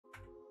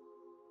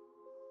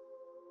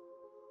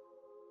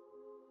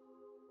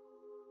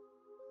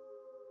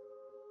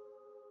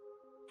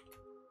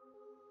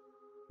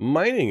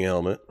Mining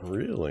helmet?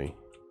 Really?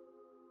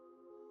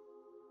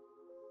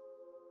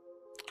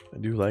 I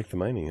do like the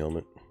mining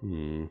helmet.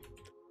 We're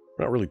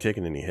not really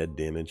taking any head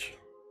damage.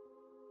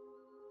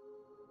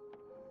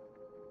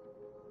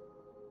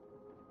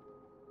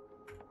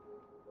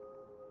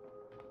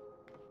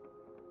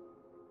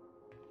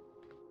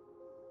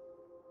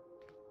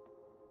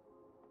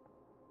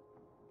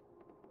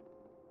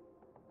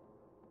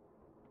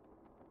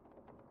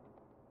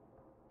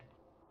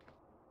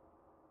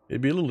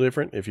 It'd be a little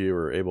different if you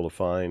were able to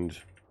find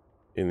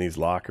in these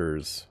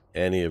lockers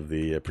any of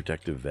the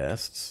protective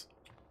vests.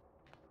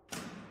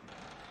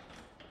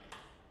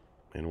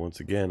 And once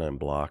again, I'm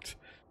blocked.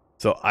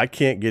 So I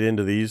can't get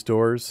into these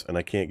doors, and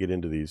I can't get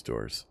into these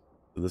doors.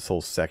 So this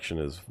whole section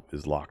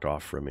is locked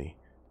off from me.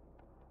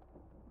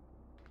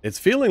 It's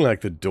feeling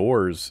like the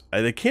doors,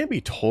 they can't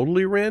be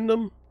totally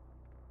random.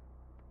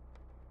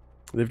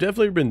 They've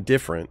definitely been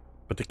different.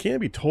 But they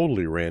can't be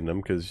totally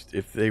random, because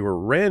if they were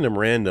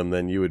random,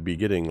 then you would be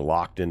getting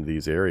locked into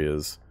these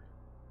areas.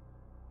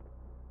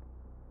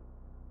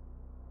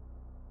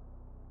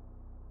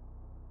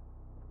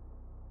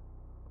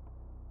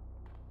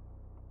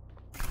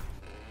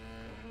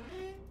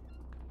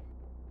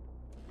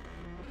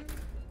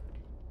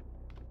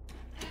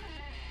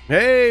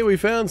 Hey, we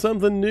found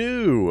something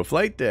new! A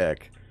flight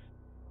deck!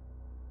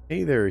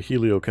 Hey there,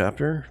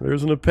 heliocopter.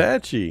 There's an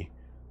Apache!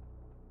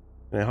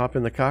 Can I hop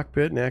in the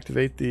cockpit and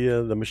activate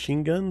the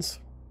machine guns?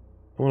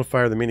 I want to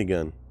fire the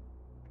minigun.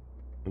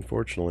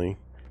 Unfortunately,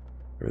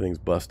 everything's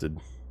busted.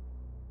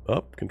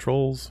 Up,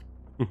 controls.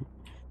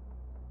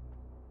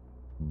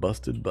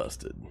 Busted.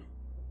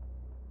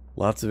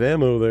 Lots of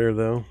ammo there,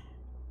 though.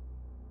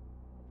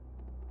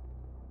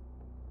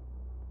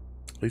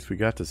 At least we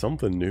got to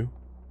something new.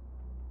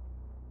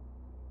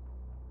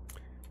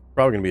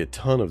 Probably going to be a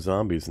ton of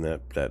zombies in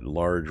that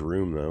large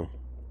room, though.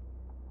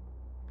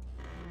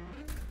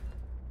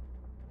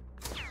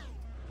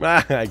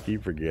 I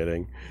keep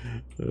forgetting.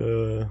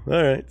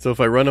 Alright, so if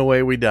I run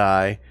away, we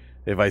die.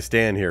 If I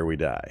stand here, we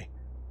die.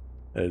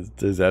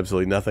 There's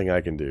absolutely nothing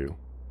I can do.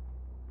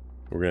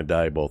 We're going to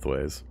die both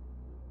ways.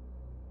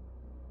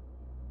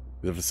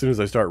 If as soon as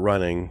I start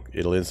running,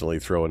 it'll instantly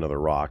throw another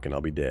rock and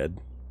I'll be dead.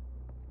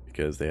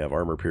 Because they have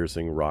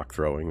armor-piercing rock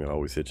throwing that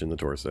always hits in the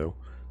torso.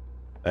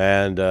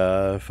 And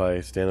if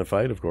I stand and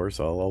fight, of course,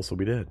 I'll also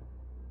be dead.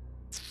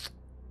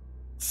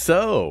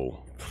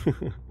 So...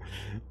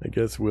 I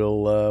guess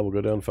we'll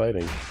go down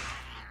fighting.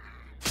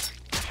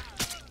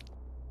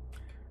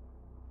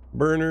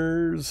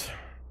 Burners.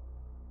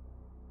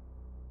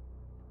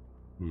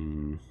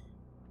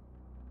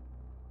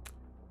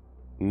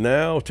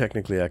 Now,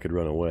 technically, I could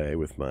run away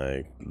with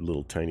my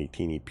little tiny,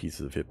 teeny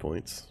pieces of hit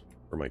points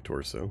for my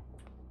torso.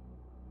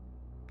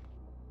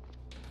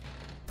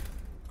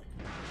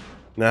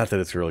 Not that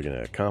it's really going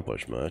to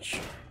accomplish much.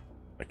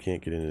 I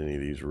can't get into any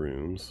of these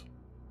rooms.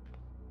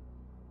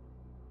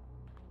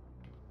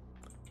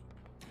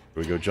 Do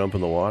we go jump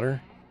in the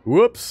water?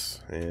 Whoops!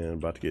 And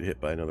about to get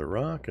hit by another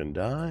rock and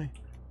die.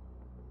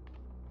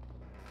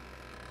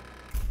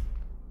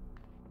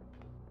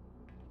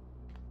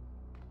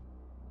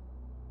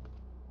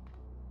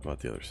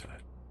 About the other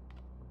side.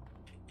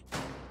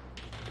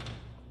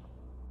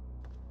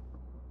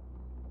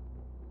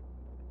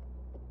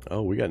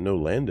 Oh, we got no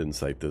land in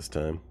sight this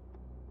time.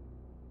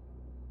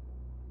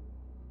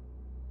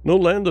 No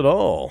land at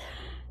all.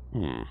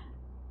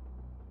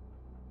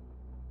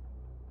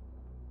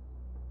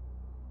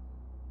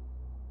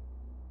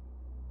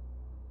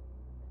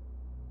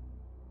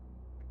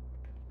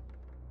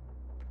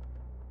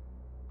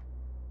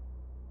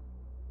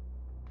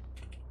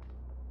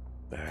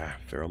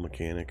 Feral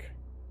mechanic.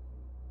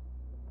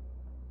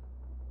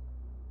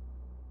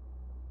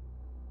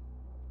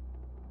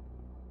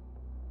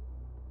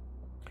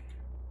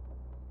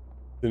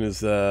 As soon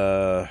as,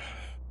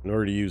 in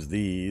order to use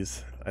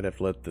these, I'd have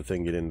to let the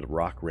thing get into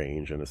rock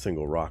range, and a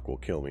single rock will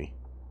kill me.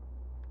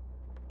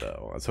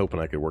 So I was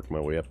hoping I could work my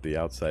way up the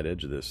outside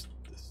edge of this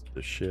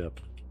ship.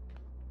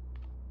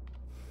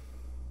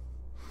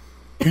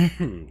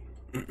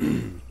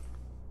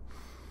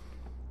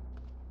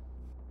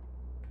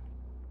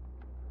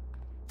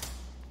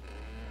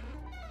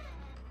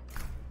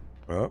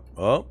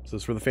 Oh, is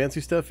this where the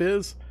fancy stuff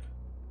is?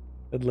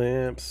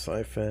 Headlamps,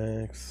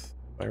 Syfax,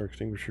 fire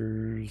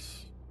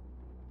extinguishers.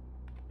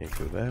 Can't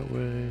go that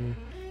way.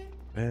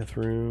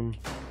 Bathroom.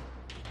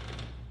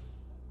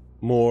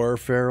 More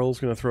ferals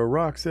gonna throw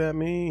rocks at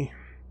me.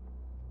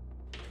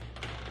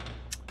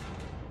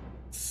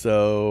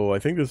 So I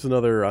think this is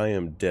another I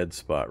am dead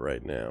spot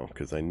right now,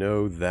 because I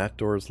know that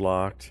door's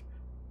locked.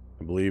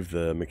 I believe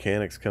the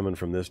mechanic's coming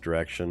from this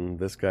direction.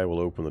 This guy will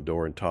open the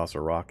door and toss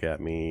a rock at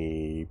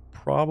me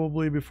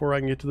probably before I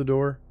can get to the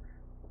door.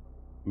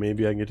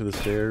 Maybe I can get to the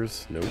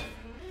stairs. Nope.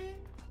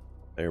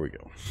 There we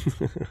go.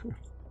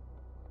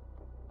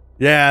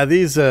 Yeah,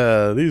 these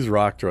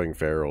rock throwing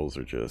ferals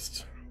are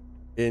just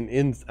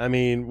I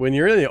mean, when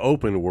you're in the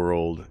open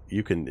world,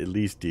 you can at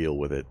least deal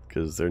with it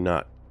because they're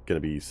not going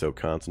to be so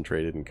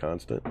concentrated and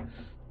constant.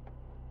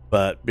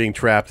 But being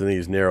trapped in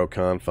these narrow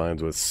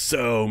confines with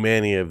so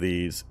many of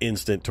these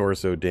instant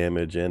torso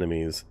damage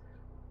enemies,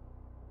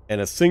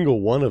 and a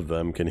single one of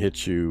them can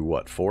hit you,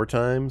 what, 4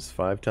 times?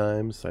 5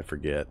 times? I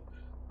forget.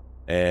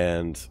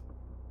 And,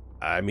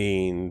 I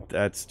mean,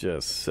 that's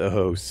just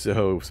so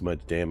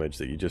much damage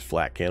that you just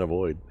flat can't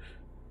avoid.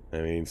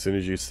 I mean, as soon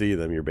as you see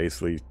them, you're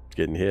basically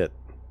getting hit.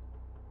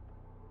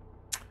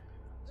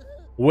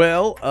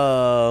 Well,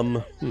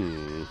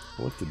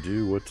 what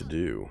to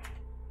do?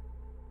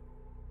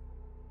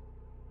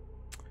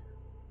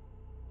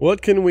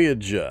 What can we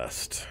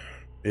adjust,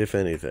 if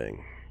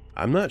anything?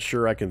 I'm not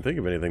sure I can think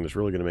of anything that's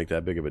really going to make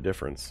that big of a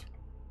difference.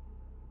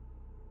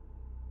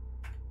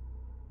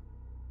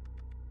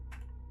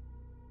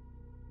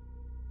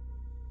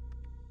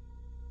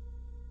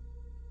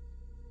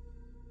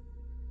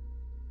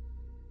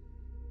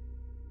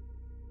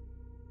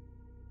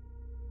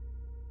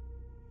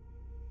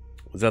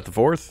 Was that the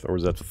 4th, or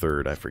was that the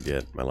 3rd? I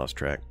forget. I lost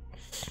track.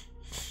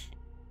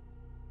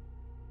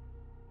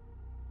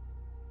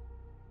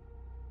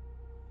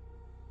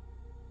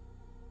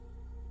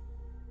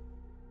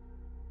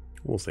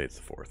 We'll say it's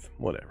the 4th.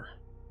 Whatever.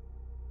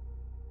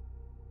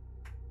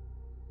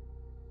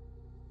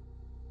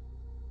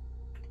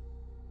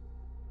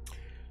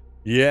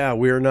 Yeah,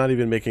 we are not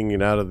even making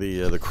it out of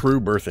the crew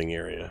berthing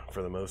area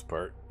for the most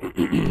part.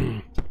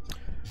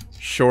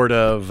 Short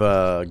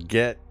of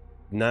get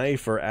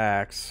knife or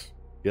axe,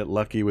 get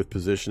lucky with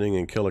positioning,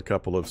 and kill a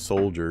couple of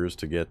soldiers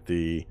to get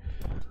the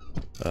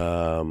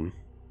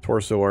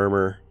torso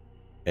armor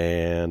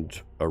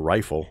and a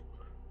rifle.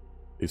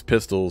 These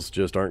pistols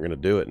just aren't going to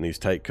do it in these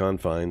tight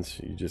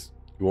confines. You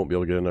won't be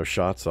able to get enough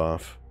shots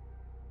off.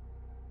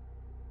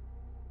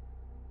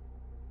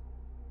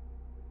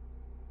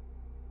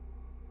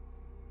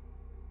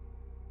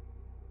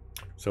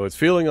 So it's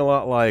feeling a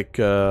lot like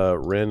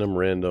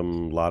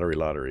random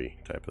lottery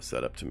type of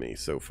setup to me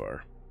so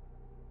far.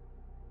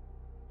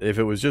 If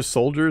it was just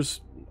soldiers,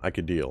 I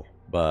could deal.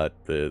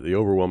 But the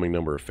overwhelming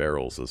number of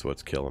ferals is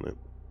what's killing it.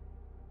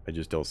 I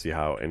just don't see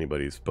how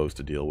anybody's supposed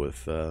to deal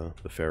with the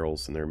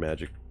ferals and their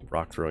magic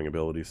rock throwing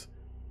abilities.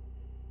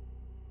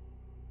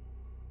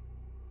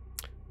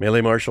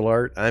 Melee martial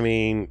art, I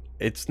mean,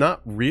 it's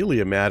not really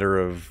a matter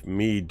of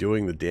me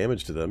doing the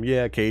damage to them.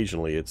 Yeah,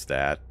 occasionally it's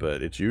that,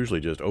 but it's usually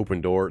just open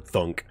door,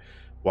 thunk.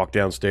 Walk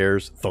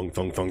downstairs, thunk,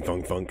 thunk, thunk,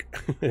 thunk, thunk.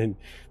 And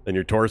then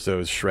your torso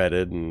is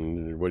shredded,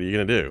 and what are you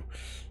going to do?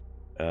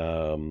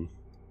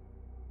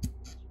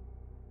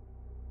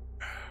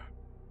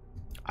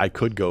 I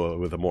could go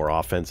with a more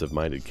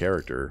offensive-minded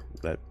character.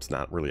 That's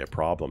not really a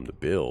problem to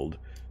build.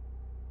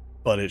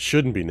 But it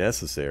shouldn't be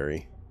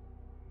necessary.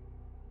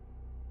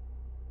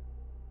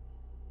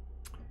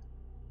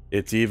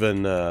 It's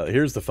even,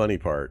 here's the funny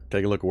part.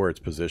 Take a look where it's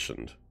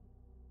positioned.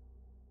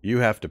 You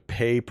have to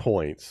pay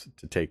points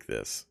to take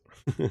this.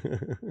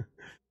 You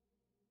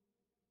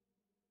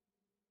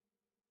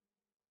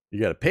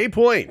got to pay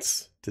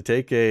points to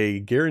take a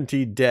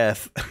guaranteed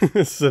death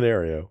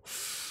scenario.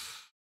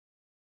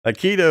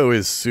 Aikido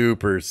is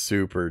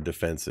super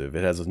defensive.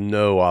 It has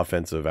no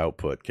offensive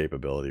output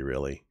capability,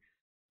 really.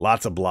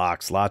 Lots of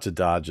blocks, lots of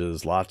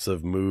dodges, lots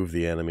of move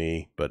the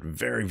enemy, but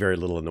very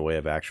little in the way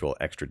of actual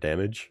extra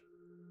damage.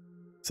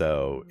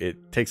 So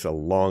it takes a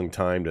long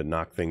time to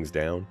knock things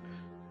down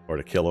or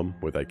to kill them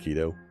with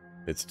Aikido.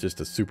 It's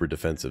just a super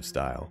defensive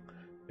style.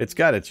 It's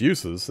got its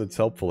uses. It's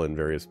helpful in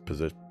various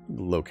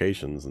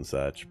locations and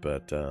such,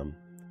 but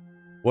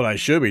what I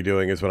should be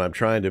doing is when I'm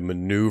trying to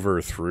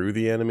maneuver through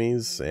the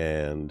enemies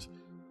and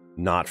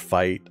not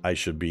fight, I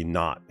should be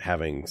not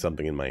having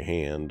something in my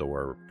hand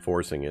or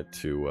forcing it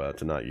to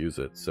not use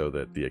it, so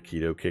that the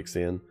Aikido kicks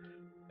in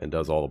and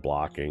does all the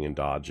blocking and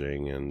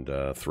dodging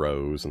and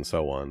throws and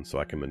so on, so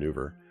I can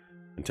maneuver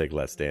and take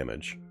less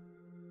damage.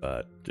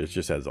 But it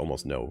just has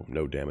almost no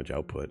damage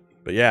output.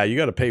 But yeah, you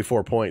got to pay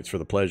 4 points for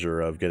the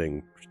pleasure of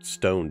getting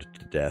stoned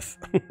to death.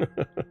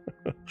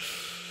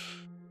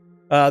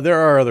 There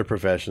are other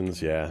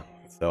professions, yeah.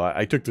 So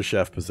I took the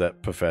chef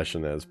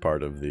profession as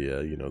part of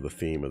the you know, the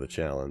theme of the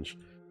challenge.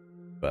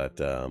 But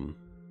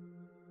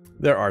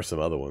there are some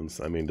other ones.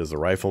 I mean, does the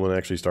rifleman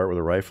actually start with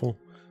a rifle?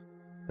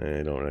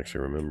 I don't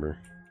actually remember.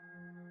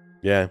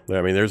 Yeah,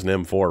 I mean, there's an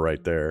M4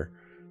 right there.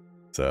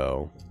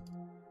 So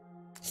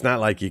it's not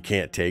like you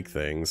can't take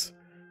things.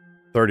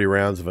 30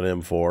 rounds of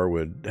an M4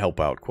 would help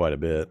out quite a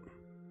bit.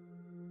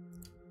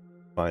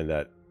 Find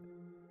that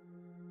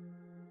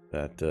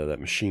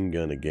machine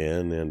gun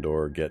again, and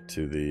or get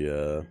to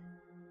the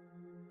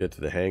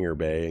hangar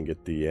bay and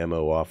get the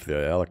ammo off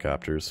the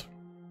helicopters.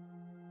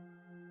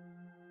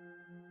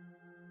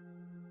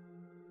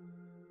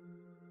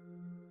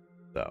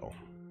 So,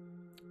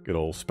 good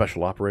old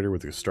special operator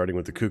with starting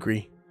with the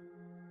kukri.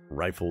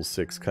 Rifles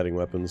 6, cutting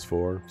weapons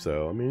 4.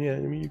 So, I mean, yeah, I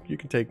mean, you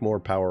can take more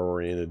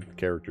power-oriented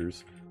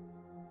characters.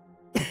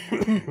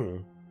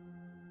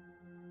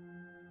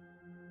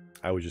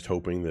 I was just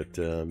hoping that,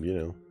 you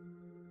know,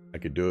 I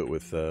could do it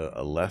with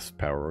a less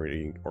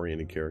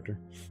power-oriented character.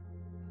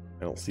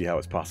 I don't see how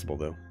it's possible,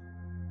 though.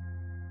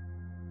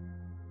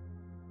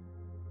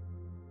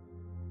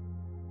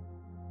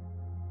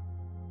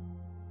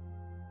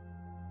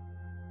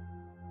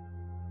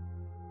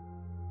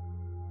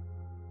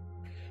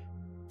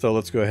 So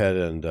let's go ahead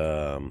and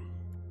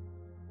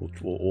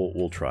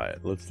we'll try it.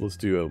 Let's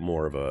do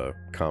more of a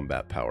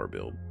combat power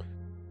build.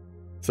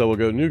 So we'll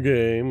go new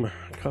game,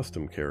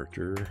 custom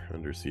character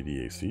under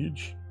CDDA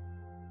Siege.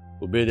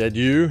 We'll bid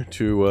adieu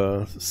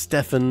to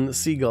Stefan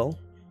Seagull.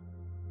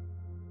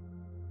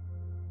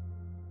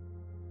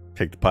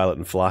 Take the pilot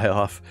and fly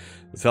off.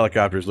 This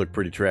helicopters look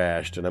pretty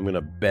trashed, and I'm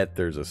gonna bet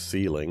there's a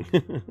ceiling.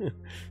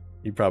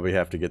 You probably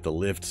have to get the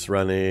lifts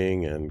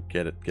running and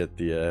get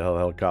the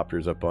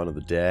helicopters up onto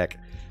the deck.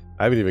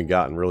 I haven't even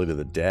gotten really to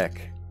the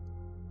deck,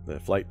 the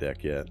flight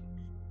deck yet.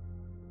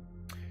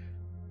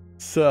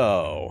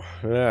 So,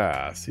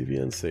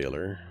 CVN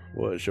Sailor.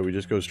 What, shall we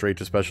just go straight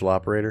to Special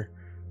Operator?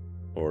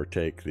 Or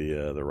take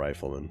the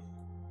Rifleman?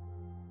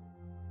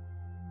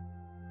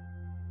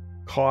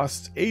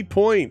 Cost 8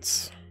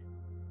 points.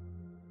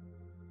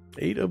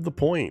 8 of the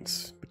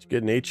points. But you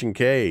get an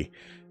H&K,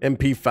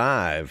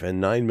 MP5,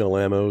 and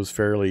 9mm ammo is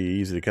fairly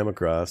easy to come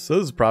across. So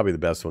this is probably the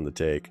best one to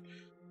take.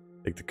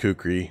 Take the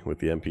Kukri with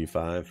the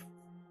MP5.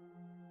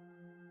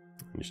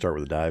 You start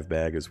with a dive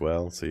bag as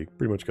well, so you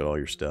pretty much got all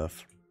your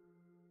stuff.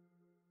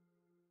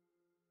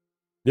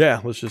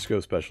 Yeah, let's just go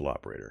Special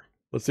Operator.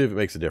 Let's see if it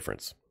makes a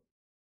difference.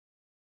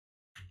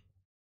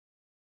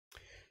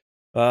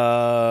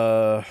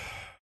 We're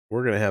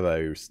going to have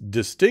a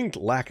distinct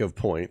lack of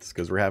points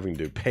because we're having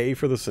to pay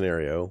for the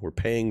scenario. We're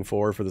paying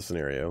 4 for the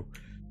scenario.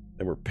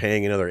 And we're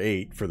paying another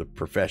 8 for the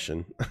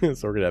profession.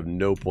 So we're going to have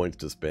no points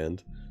to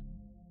spend.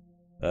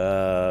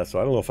 So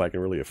I don't know if I can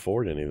really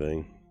afford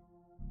anything.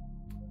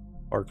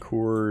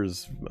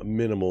 Parkour's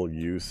minimal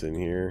use in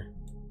here.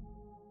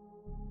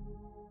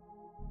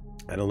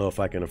 I don't know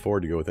if I can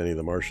afford to go with any of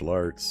the martial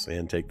arts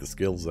and take the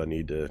skills I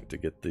need to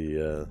get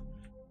the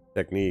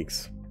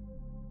techniques.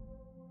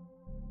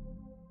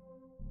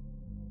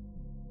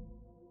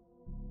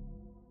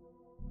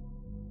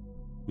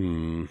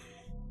 I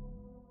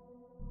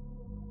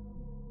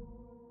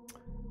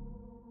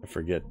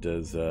forget,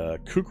 does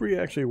Kukri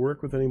actually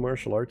work with any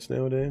martial arts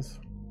nowadays?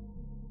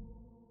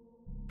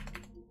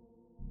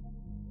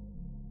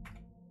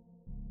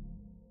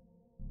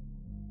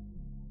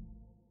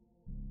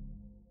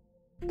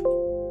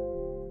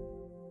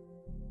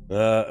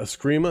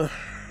 Eskrima.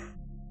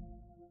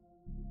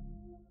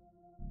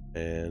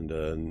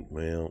 And,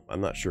 well,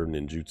 I'm not sure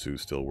ninjutsu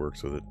still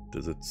works with it.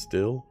 Does it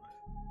still?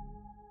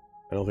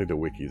 I don't think the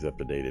wiki's up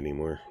to date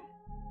anymore.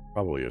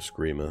 Probably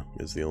Eskrima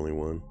is the only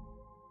one.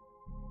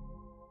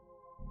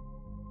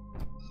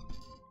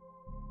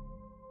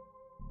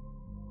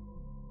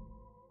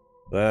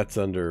 That's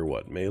under,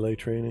 what, melee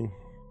training?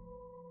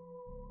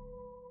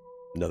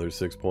 Another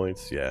 6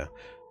 points? Yeah.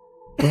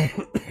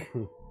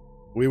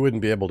 We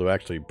wouldn't be able to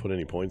actually put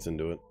any points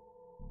into it.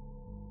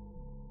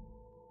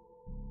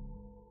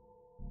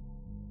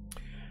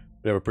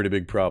 We have a pretty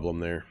big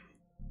problem there.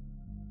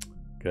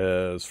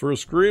 Because for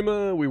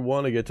Eskrima, we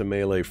want to get to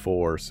melee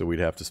 4, so we'd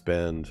have to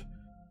spend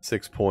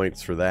 6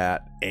 points for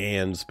that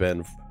and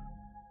spend,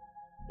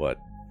 what,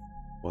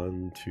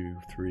 1, 2,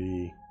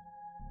 3...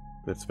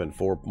 Let's spend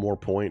 4 more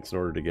points in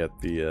order to get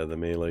the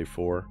melee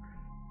 4.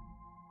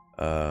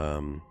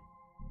 To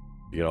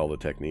get all the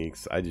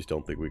techniques. I just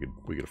don't think we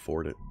could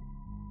afford it.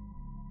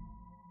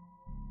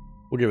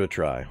 We'll give it a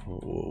try.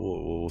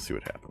 We'll see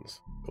what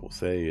happens. We'll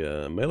say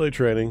melee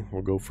training.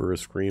 We'll go for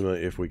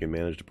Eskrima if we can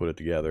manage to put it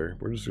together.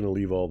 We're just going to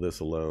leave all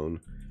this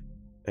alone.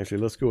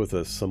 Actually, let's go with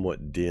a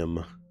somewhat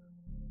dim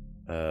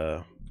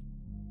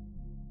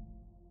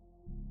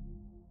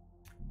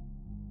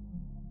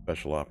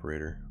Special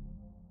Operator.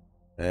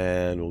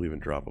 And we'll even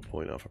drop a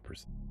point off a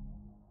percent.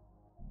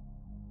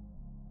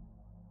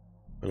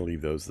 I'm going to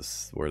leave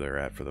those where they're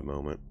at for the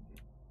moment.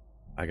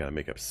 I got to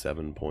make up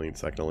 7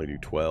 points. I can only do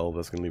 12.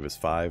 That's going to leave us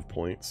 5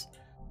 points.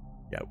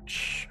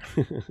 Youch.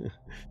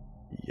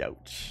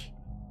 Youch.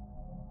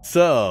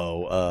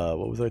 So,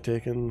 what was I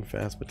taking?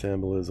 Fast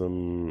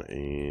metabolism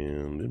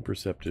and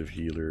imperceptive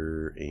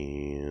healer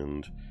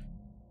and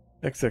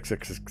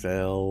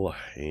XXXXL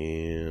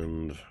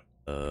and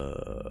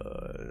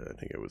I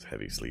think it was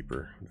heavy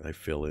sleeper that I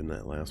fill in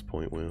that last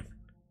point with.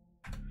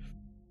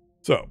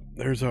 So,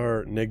 there's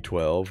our neg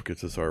 12,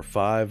 gets us our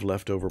 5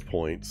 leftover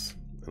points,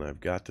 and I've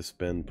got to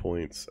spend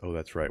points. Oh,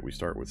 that's right, we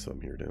start with some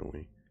here, don't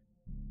we?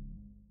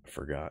 I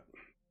forgot.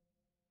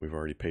 We've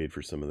already paid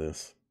for some of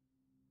this.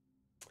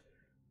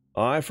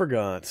 I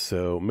forgot.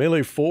 So,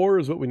 melee 4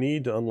 is what we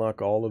need to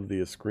unlock all of the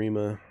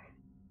Eskrima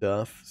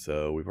stuff.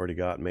 So, we've already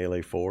got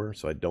melee 4,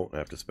 so I don't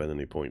have to spend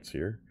any points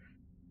here.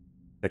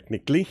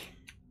 Technically.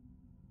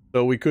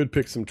 So we could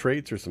pick some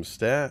traits or some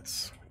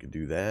stats. We could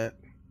do that.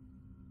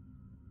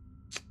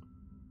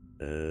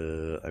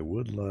 I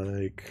would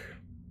like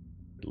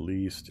at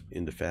least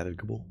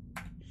indefatigable.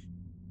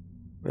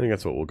 I think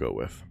that's what we'll go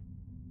with.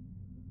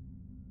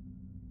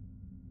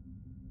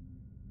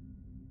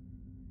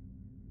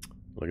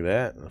 Look at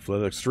that.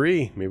 Athletics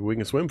 3. Maybe we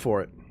can swim for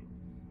it.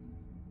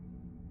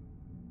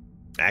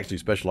 Actually,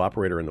 Special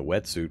Operator in the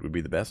wetsuit would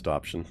be the best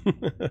option.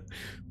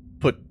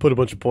 Put a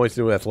bunch of points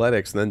into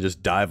athletics and then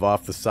just dive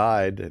off the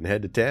side and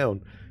head to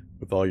town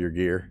with all your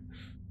gear.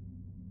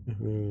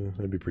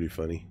 That'd be pretty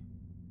funny.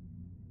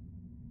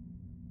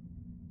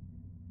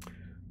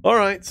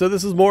 Alright, so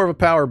this is more of a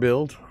power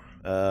build.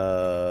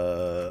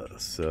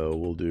 So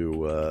we'll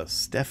do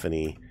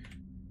Stephanie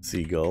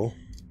Seagull.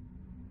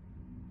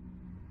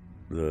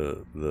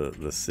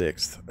 The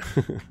sixth.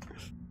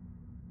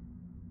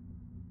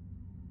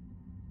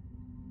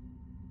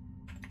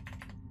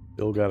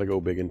 Still gotta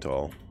go big and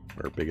tall.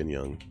 Or big and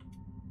young.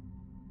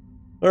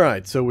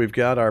 Alright, so we've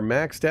got our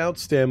maxed out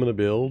stamina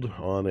build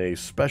on a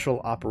special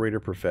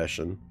operator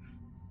profession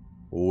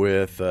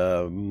with,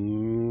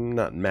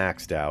 not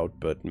maxed out,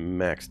 but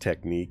max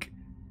technique,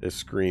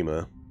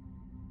 Eskrima.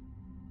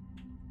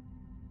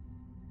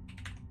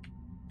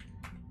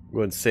 Go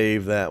ahead and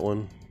save that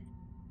one.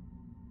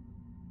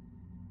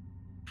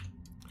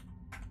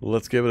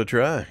 Let's give it a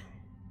try.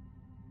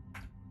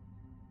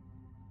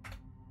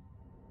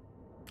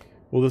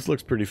 Well, this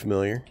looks pretty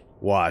familiar.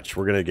 Watch,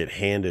 we're going to get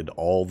handed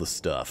all the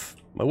stuff.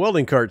 My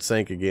welding cart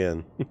sank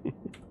again.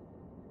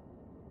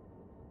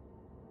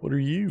 What are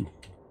you?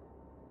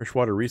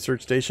 Freshwater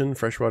research station?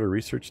 Freshwater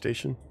research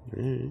station?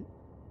 All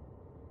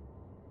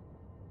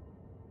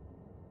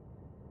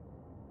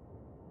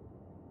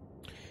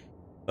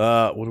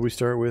right. What do we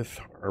start with?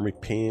 Army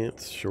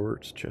pants,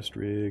 shorts, chest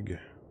rig.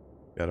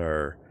 Got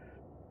our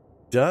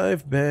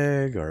dive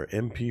bag, our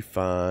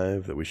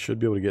MP5 that we should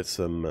be able to get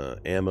some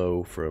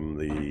ammo from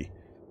the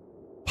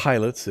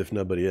pilots, if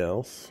nobody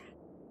else.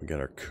 We got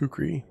our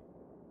kukri.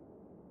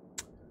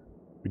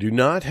 We do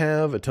not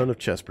have a ton of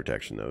chest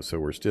protection, though, so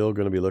we're still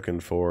going to be looking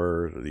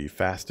for the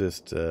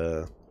fastest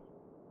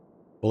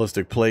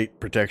ballistic plate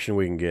protection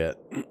we can get.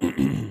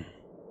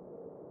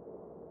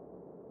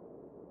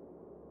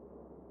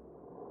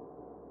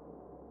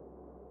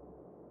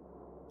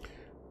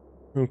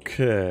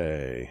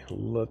 Okay,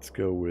 let's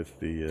go with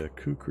the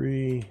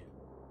kukri.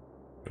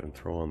 And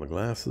throw on the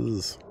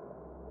glasses.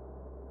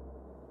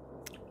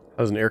 How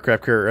does an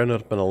aircraft carrier end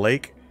up in a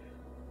lake?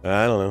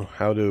 I don't know.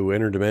 How do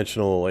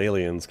interdimensional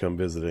aliens come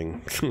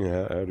visiting?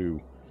 how do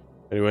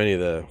any of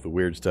the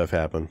weird stuff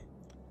happen?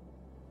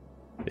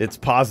 It's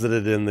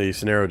posited in the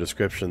scenario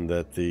description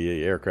that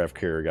the aircraft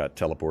carrier got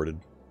teleported.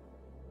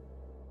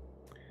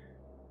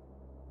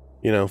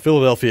 You know,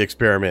 Philadelphia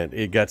experiment.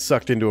 It got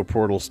sucked into a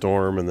portal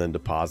storm and then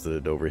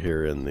deposited over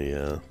here in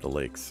the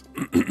lakes.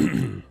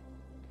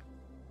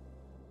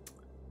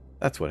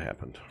 That's what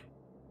happened.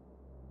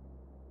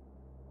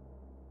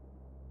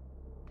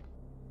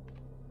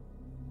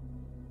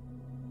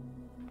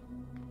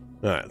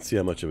 Alright, let's see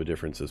how much of a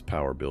difference this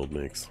power build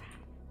makes.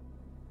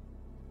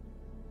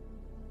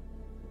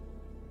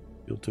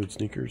 Steel-toed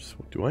sneakers.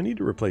 Do I need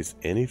to replace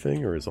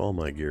anything, or is all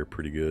my gear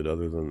pretty good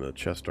other than the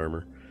chest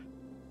armor?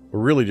 We're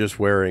really just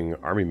wearing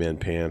army man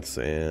pants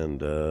and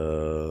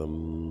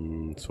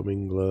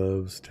swimming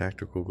gloves,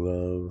 tactical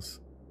gloves.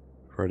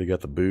 We've already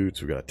got the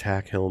boots. We've got a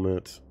tack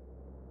helmet.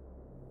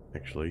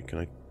 Actually, can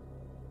I...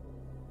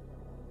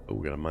 Oh,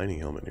 we got a mining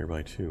helmet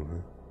nearby too, huh?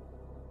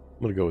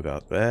 I'm gonna go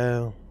without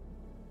that.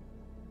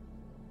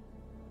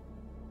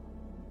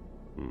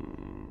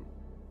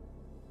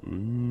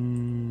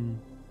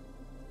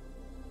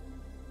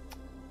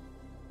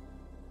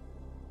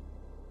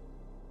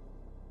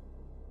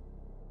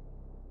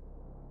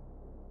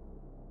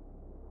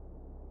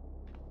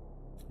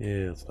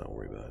 Yeah, let's not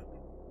worry about it.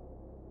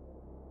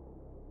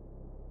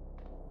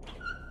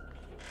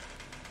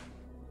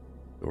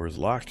 Door is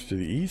locked to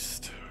the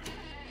east.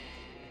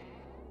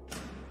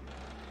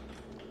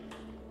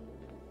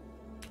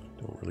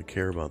 Don't really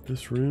care about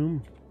this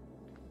room.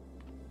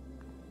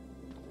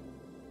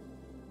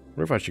 I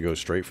wonder if I should go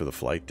straight for the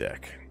flight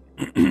deck.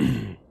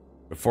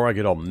 Before I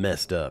get all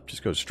messed up,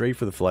 just go straight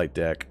for the flight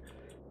deck.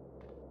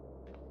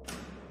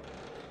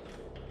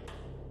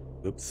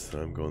 Oops,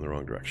 I'm going the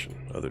wrong direction.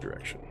 Other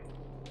direction.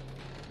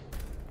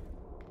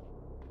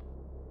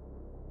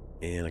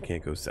 And I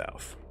can't go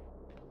south.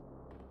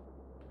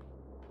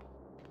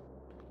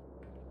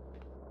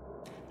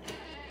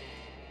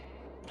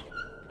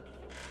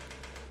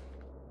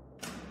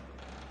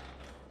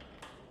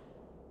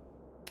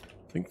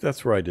 I think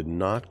that's where I did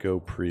not go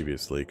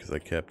previously because I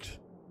kept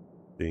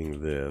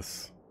seeing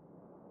this.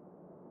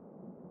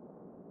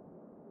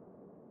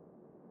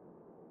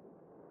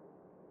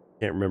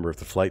 Can't remember if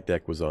the flight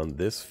deck was on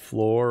this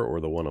floor or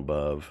the one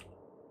above.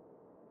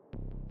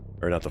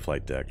 Or not the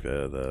flight deck,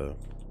 the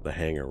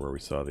hangar where we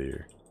saw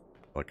the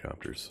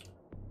helicopters.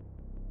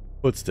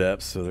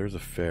 Footsteps, so there's a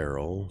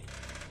feral.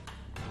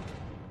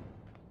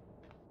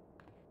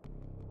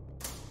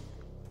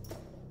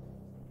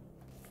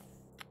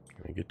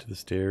 Can I get to the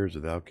stairs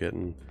without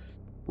getting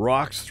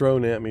rocks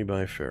thrown at me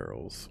by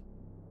ferals?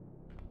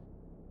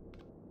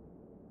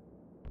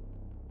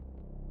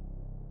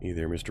 Hey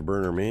there, Mr.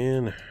 Burner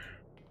Man.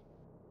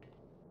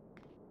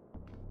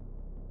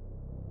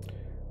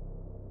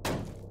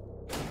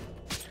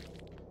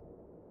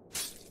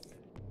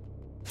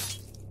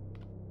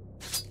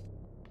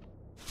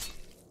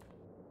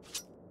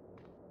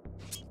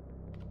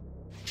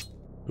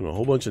 A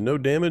whole bunch of no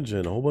damage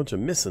and a whole bunch of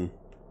missing.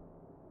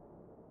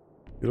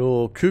 Good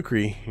old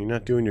kukri, you're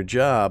not doing your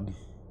job.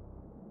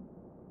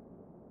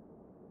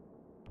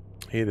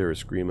 Hey there,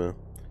 Eskrima.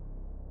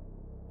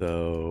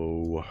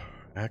 So,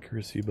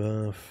 Accuracy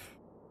buff.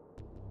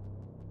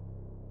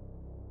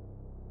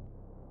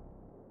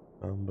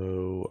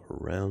 Combo,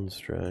 round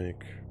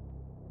strike.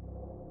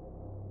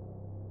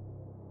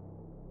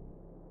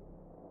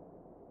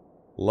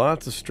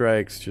 Lots of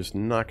strikes, just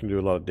not going to do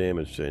a lot of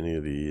damage to any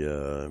of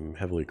the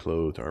heavily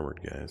clothed armored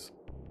guys.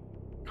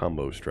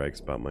 Combo strike's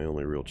about my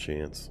only real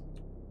chance.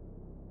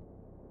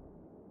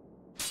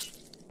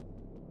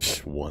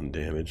 1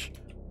 damage.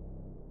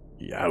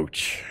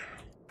 Youch.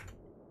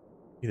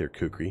 Either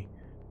kukri.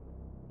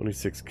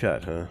 26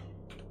 cut, huh?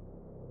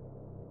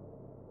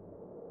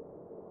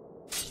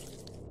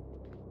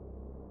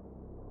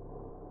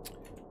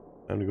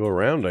 Time to go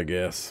around, I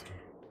guess.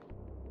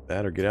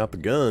 That or get out the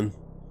gun.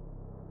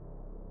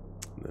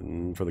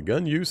 And for the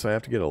gun use, I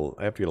have to get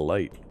a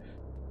light.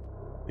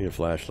 Need a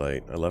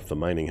flashlight. I left the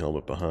mining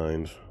helmet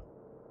behind.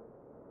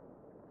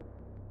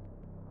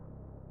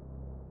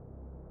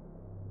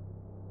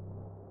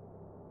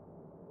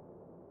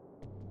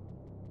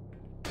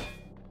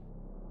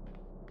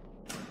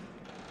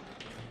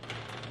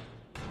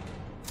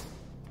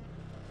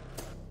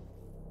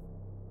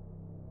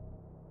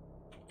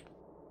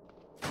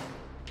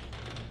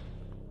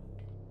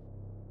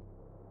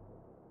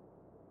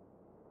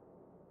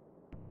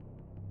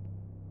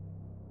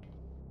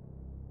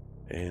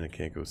 And I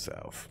can't go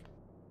south.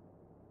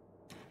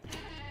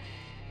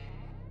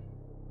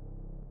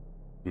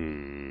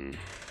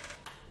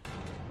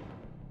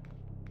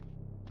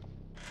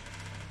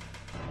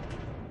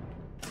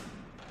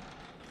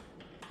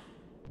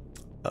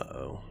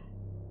 Uh-oh.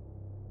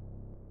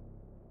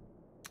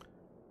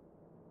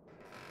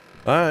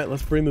 Alright,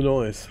 let's bring the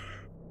noise.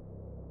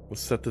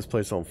 Let's set this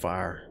place on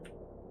fire.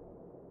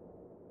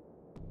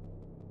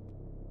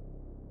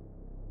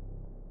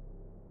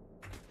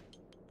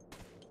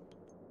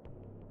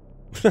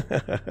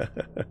 It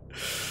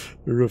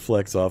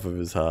reflects off of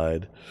his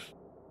hide.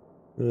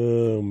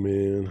 Oh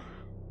man.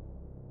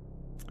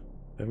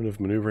 I have enough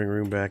maneuvering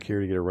room back here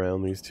to get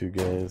around these two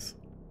guys.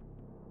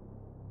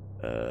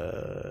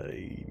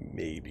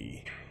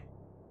 Maybe.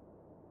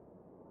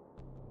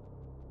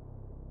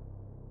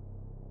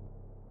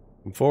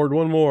 Come forward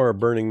one more,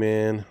 Burning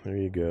Man. There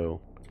you go.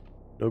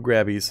 No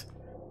grabbies.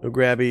 No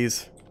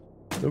grabbies.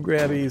 No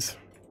grabbies.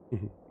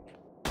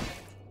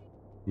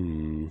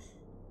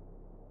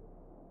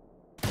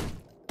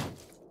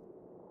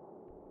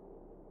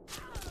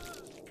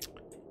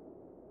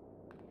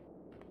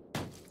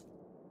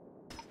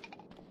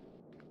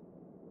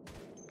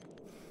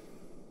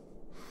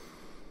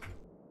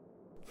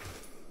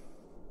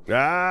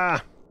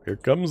 Ah! Here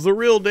comes the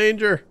real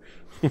danger.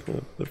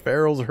 The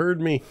ferals heard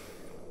me.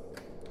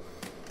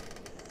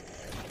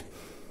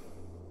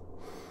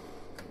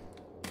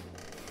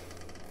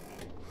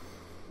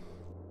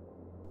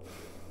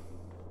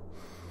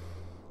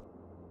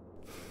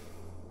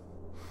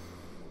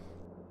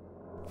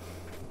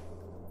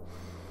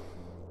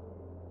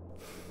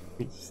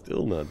 He's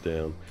still not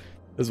down.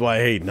 This is why I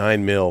hate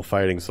 9mm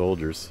fighting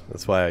soldiers.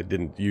 That's why I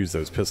didn't use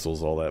those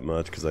pistols all that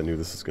much, because I knew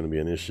this was going to be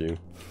an issue.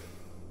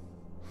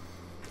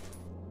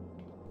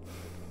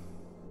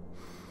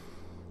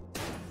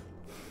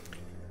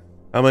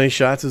 How many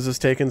shots has this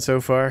taken so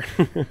far?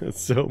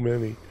 So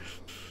many.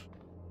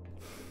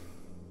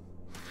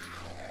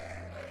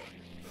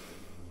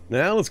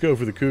 Now let's go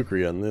for the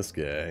kukri on this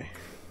guy.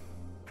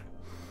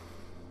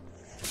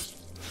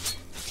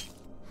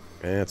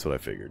 That's what I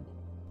figured.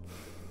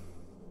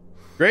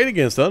 Great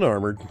against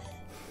unarmored.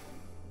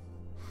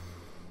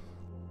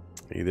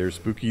 Hey there,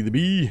 Spooky the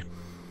Bee.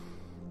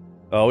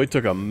 Oh, we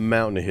took a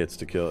mountain of hits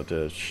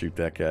to shoot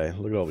that guy.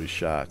 Look at all these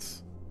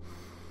shots.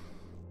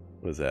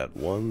 What is that?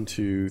 1,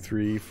 2,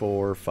 3,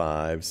 4,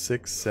 5,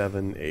 6,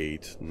 7,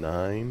 8,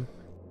 9.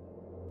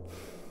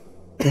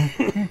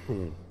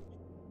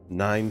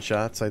 9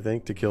 shots, I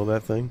think, to kill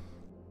that thing.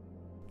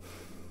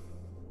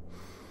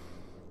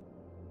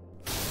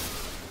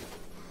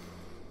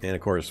 And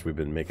of course, we've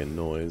been making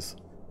noise.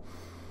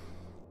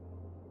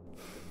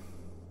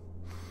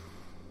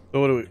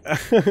 So what do we...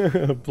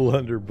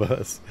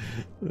 Blunderbuss.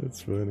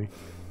 That's funny.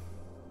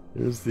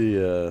 Here's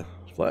the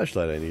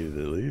flashlight I needed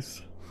at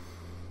least.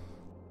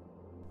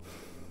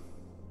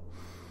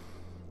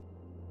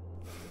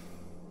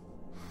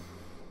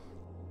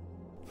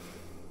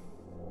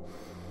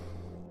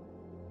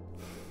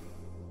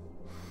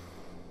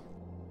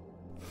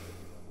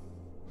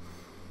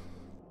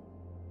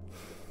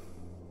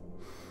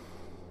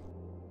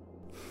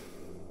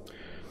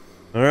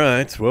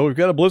 Alright, well, we've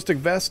got a ballistic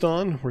vest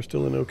on. We're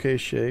still in okay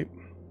shape.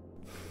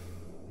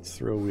 Let's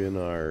throw in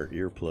our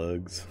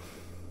earplugs.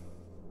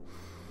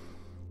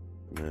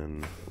 And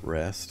then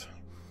rest.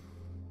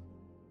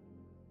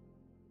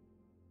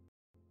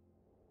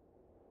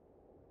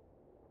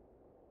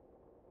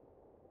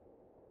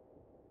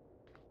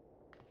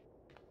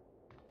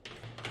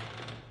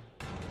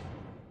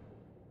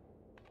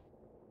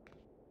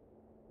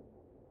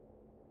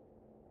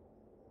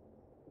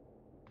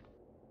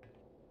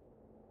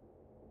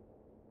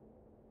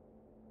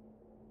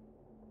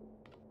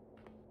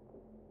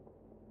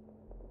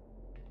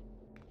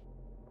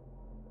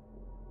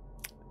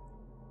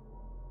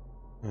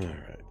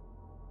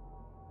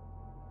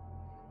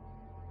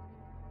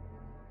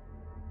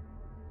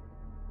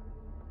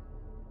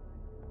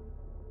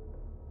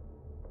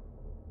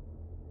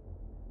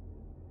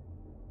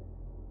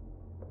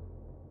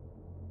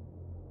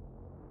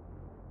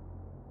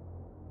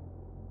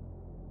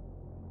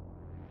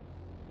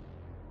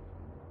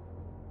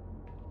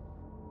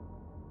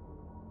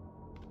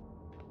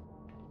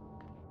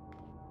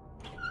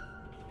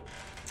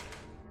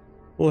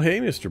 Well,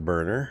 hey, Mr.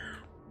 Burner.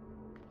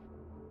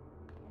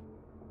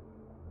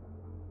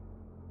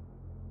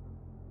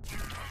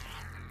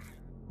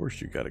 Of course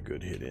you got a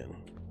good hit in.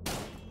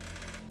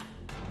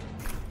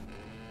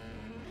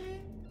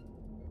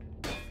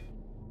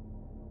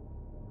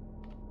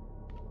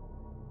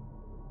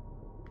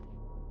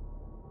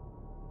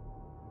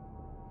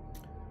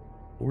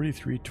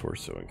 $43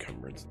 torso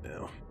encumbrance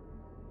now.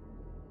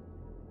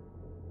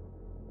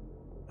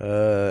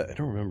 I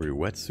don't remember. Do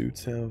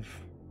wetsuits have...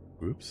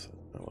 Oops,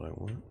 that's not what I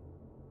want.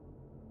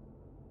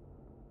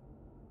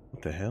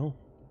 What the hell?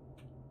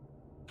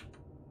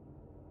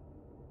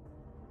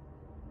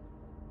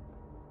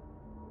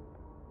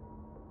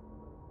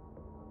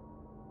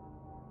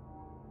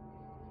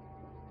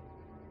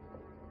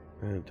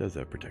 It does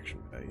have protection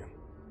value.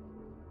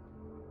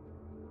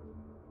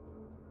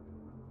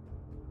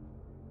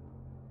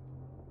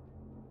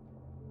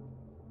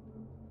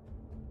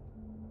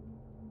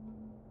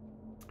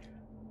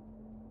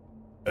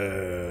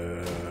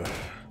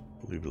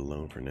 Leave it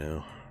alone for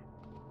now.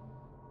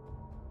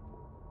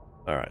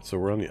 Alright, so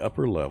we're on the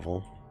upper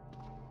level.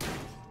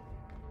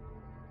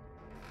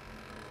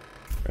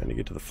 Trying to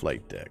get to the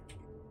flight deck.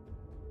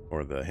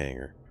 Or the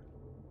hangar.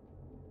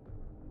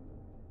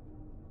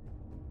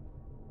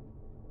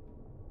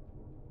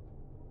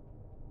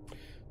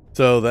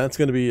 So that's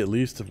going to be at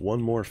least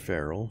one more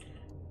feral.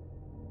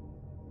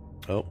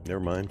 Oh, never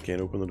mind. Can't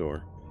open the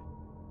door.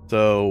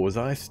 So, was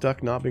I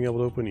stuck not being able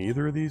to open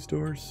either of these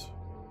doors?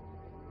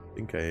 I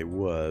think I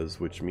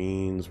was, which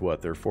means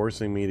what? They're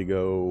forcing me to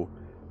go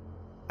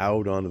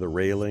out onto the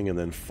railing and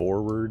then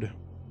forward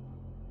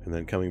and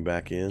then coming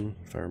back in,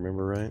 if I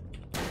remember right.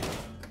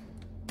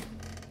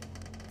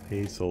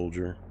 Hey,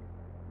 soldier.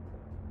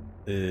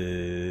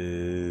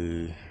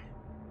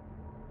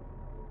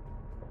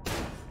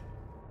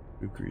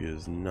 Kukri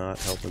is not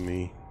helping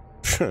me.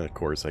 Of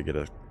course, I get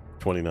a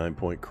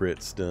 29-point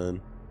crit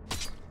stun.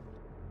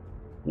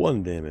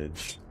 1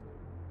 damage.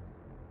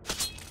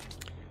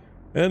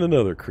 And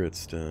another crit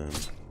stun.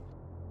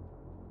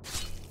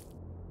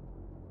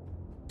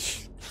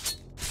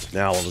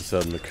 Now all of a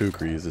sudden the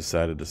Kukri has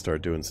decided to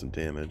start doing some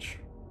damage.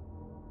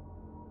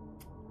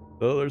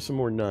 Oh, there's some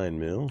more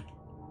 9mm.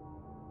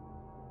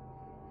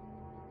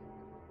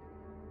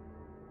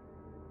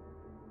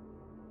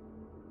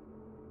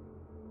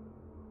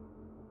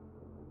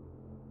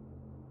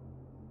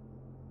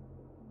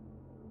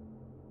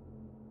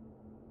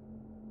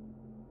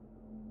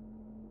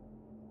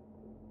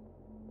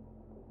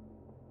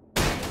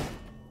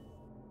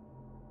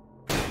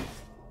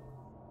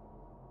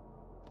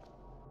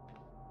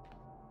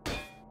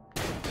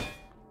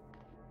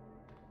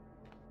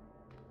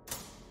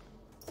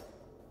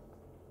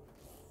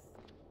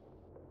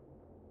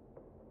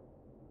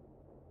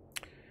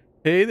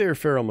 Hey there,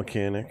 feral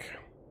mechanic.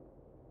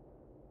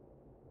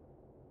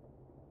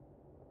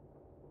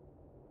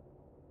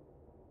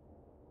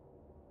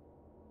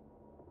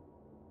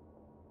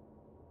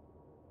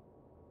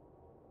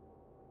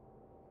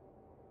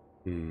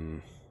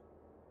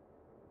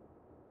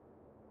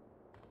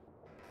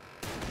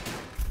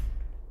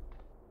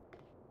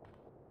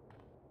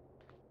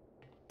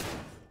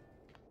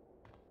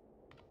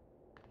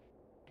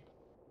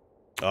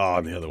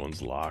 Oh, the other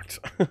one's locked.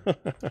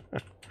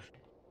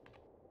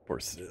 Of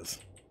course it is.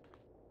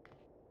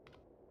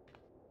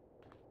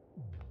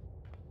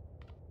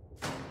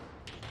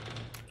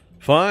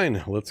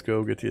 Fine, let's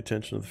go get the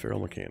attention of the feral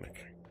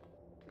mechanic.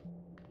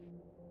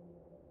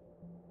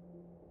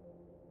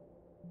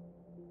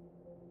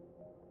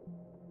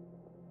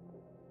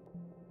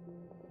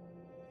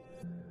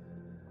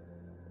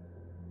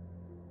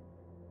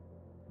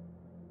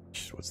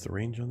 What's the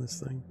range on this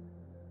thing?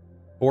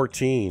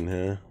 14,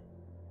 huh?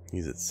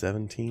 He's at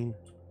 17.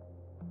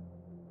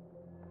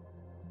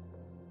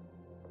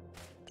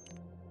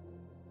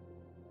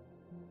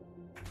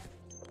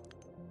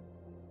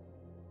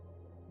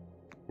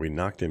 We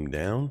knocked him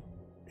down?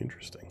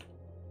 Interesting.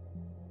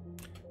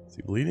 Is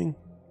he bleeding?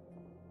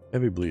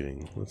 Heavy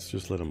bleeding. Let's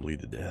just let him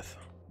bleed to death.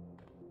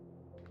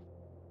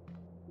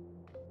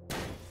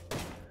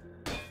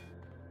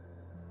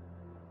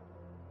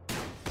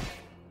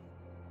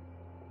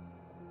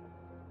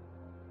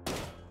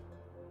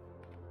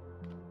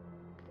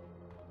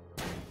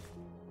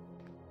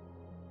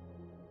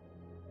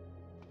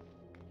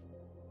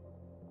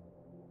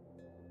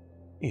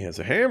 He has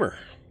a hammer.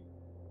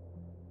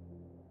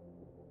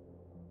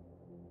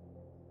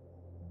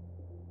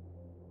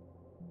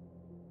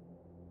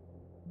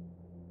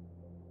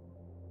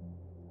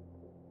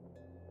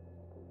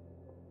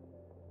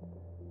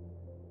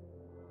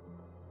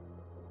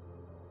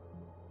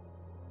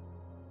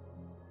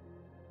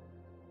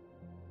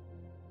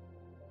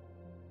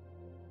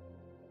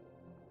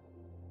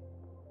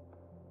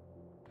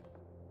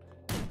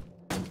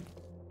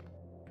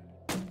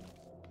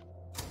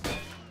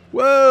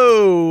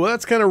 Whoa,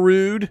 that's kind of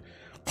rude.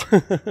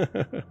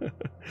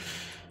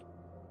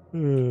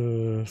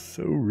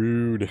 So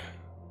rude.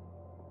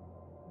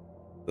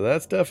 So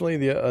that's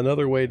definitely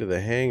another way to the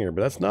hangar,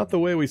 but that's not the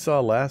way we saw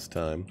last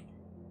time.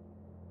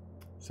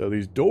 So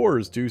these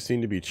doors do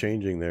seem to be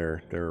changing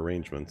their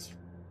arrangements.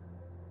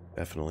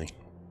 Definitely.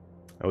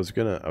 I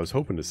was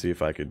hoping to see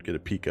if I could get a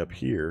peek up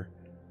here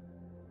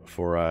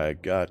before I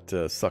got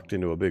sucked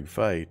into a big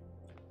fight.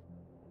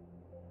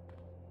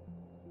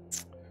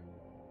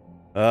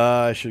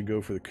 I should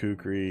go for the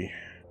kukri.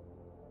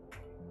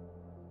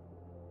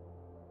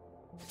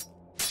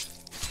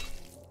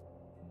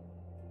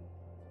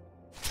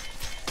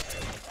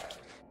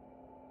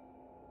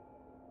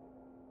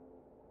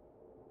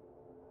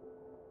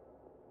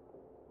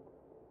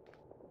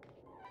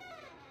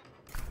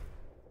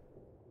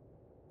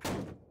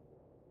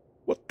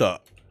 What the?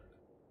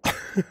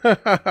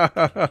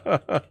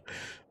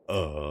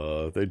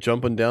 They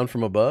jumping down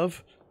from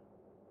above?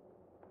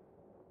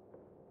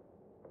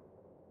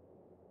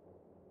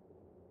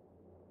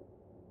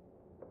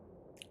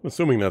 I'm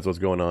assuming that's what's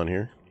going on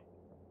here.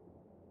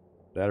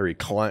 Battery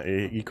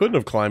he couldn't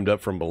have climbed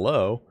up from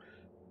below.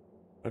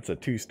 That's a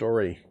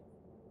 2-story.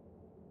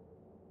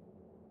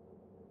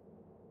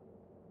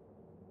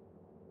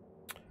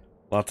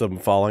 Lots of them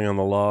falling on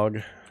the log.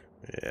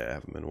 Yeah, I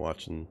haven't been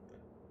watching.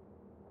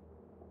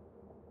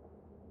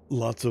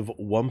 Lots of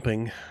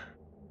wumping.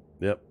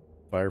 Yep.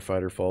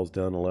 Firefighter falls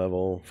down a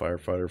level.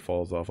 Firefighter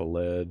falls off a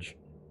ledge.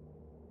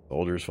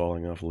 Soldiers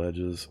falling off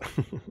ledges.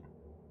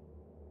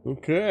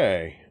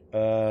 Okay.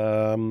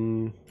 Well,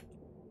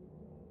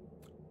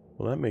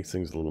 that makes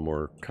things a little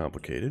more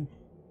complicated.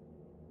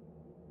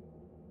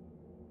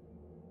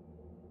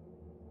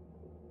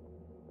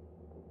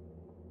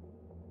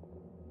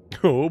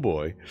 Oh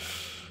boy.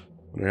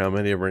 Wonder how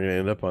many of them are going to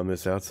end up on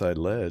this outside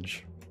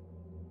ledge.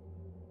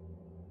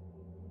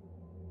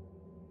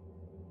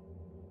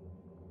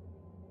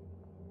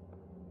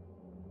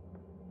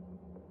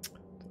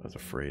 I was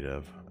afraid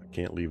of. I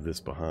can't leave this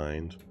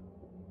behind.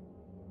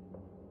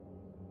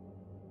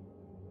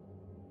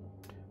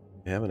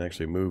 They haven't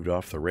actually moved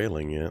off the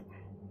railing yet.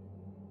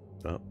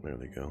 Oh, there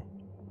they go.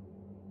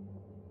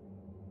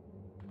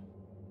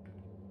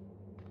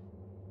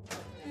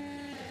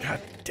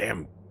 God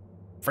damn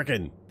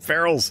frickin'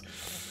 ferals!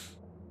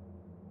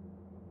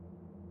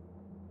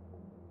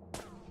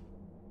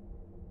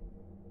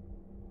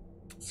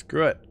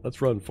 Screw it.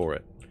 Let's run for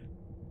it.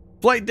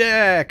 Flight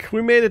deck!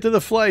 We made it to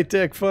the flight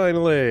deck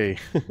finally!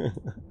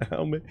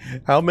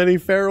 How many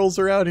ferals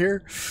are out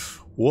here?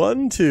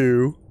 1,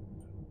 2,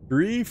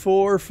 3,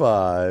 4,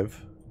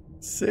 5,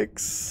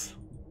 6,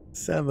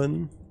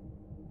 7,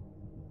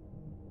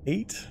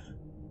 8,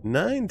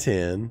 9,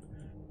 10,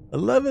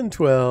 11,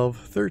 12,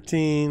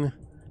 13,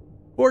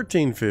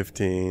 14,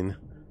 15,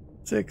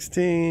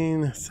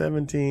 16,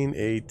 17,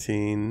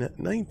 18,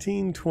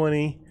 19,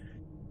 20,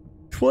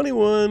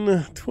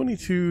 21,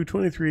 22,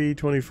 23,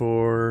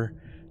 24,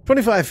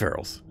 25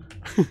 ferals.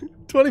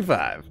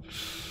 25.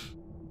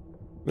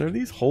 Are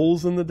these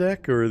holes in the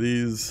deck, or are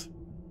these...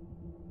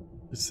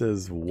 It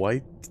says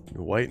white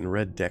and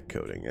red deck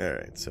coating.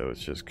 Alright, so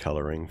it's just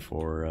coloring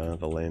for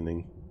the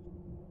landing.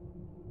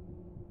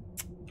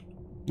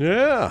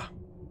 Yeah!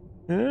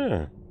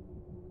 Yeah.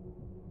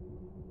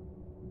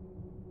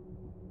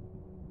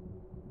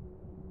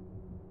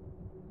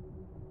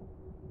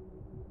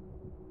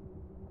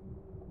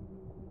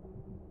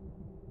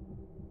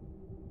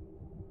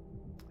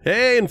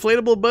 Hey,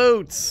 inflatable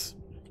boats!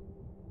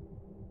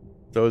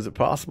 So is it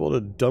possible to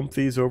dump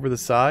these over the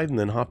side and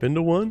then hop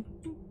into one?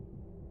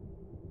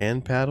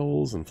 Hand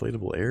paddles,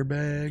 inflatable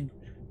airbag?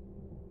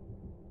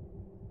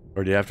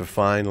 Or do you have to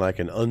find like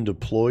an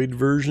undeployed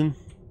version?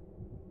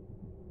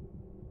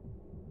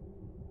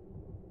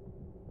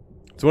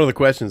 So one of the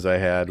questions I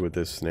had with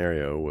this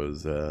scenario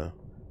was,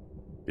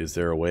 is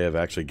there a way of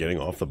actually getting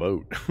off the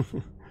boat?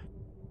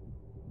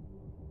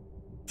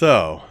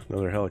 So,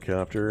 another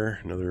helicopter,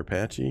 another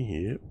Apache,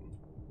 yep.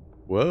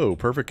 Whoa,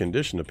 perfect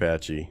condition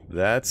Apache.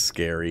 That's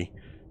scary.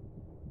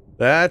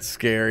 That's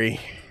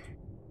scary.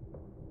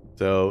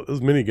 So,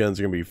 those miniguns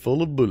are going to be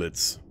full of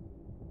bullets.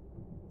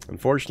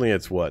 Unfortunately,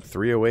 it's what,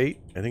 308?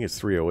 I think it's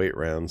 308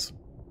 rounds.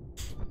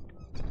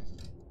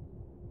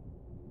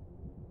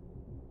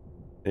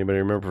 Anybody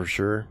remember for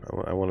sure?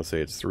 I want to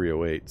say it's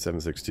 308,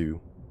 7.62.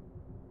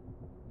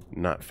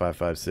 Not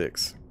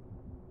 5.56.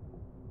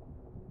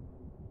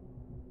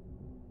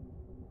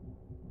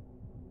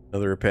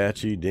 Another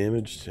Apache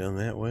damaged down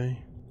that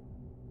way.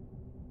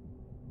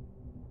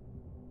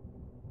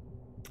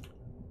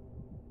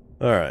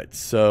 Alright,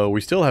 so we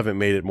still haven't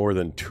made it more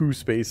than 2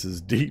 spaces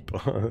deep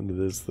onto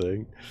this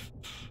thing.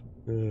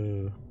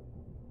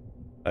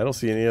 I don't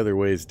see any other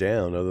ways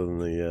down other than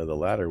the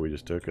ladder we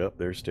just took up.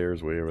 There's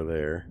stairs way over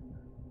there.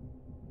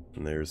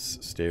 And there's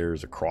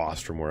stairs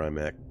across from where I'm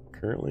at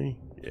currently.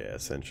 Yeah,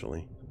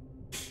 essentially.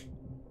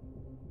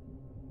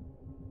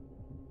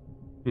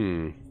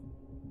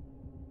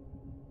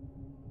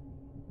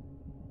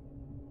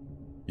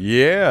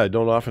 Yeah, I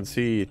don't often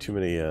see too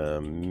many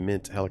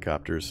mint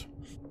helicopters.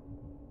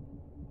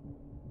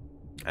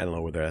 I don't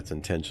know whether that's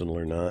intentional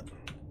or not.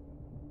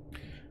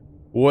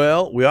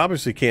 Well, we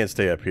obviously can't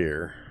stay up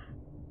here.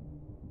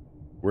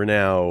 We're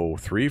now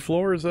 3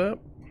 floors up.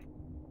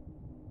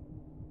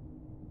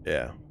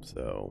 Yeah,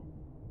 so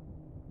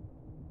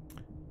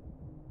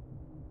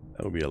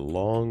That would be a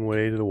long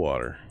way to the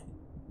water.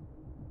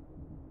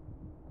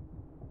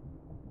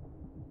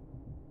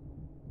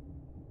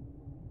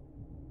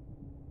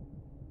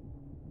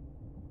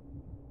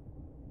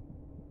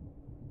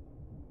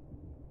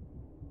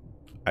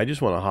 I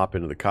just want to hop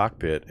into the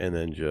cockpit and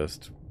then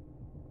just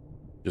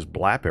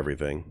blap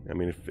everything. I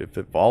mean, if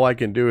all I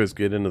can do is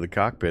get into the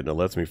cockpit and it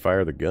lets me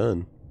fire the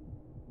gun.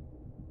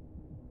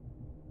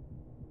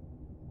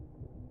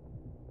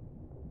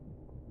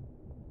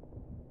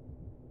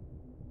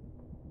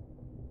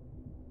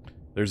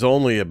 There's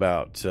only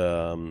about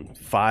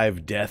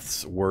 5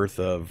 deaths worth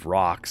of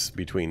rocks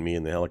between me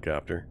and the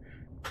helicopter.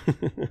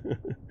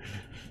 You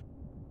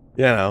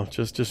know,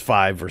 just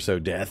 5 or so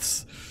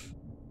deaths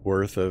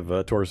worth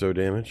of torso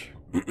damage.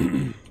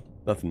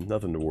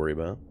 nothing to worry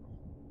about.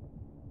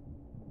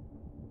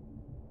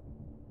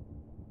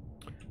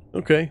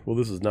 Okay, well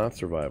this is not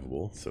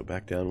survivable, so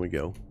back down we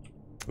go.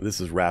 This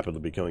is rapidly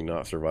becoming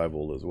not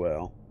survivable as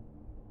well.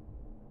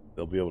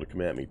 They'll be able to come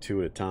at me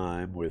 2 at a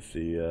time with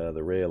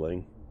the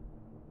railing.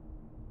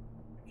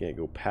 Can't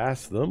go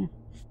past them.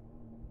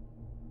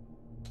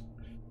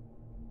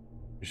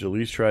 We should at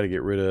least try to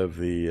get rid of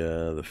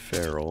the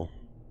feral.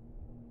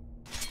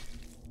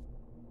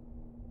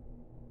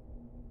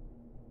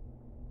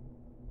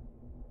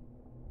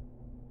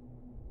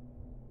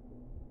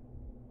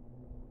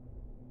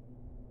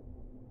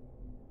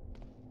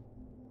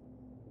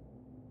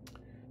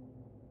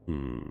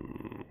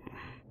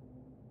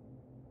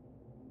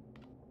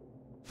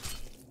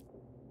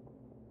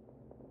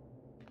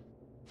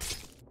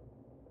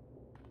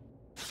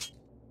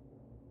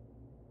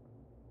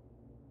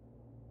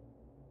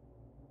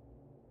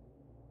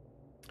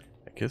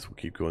 I guess we'll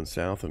keep going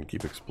south and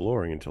keep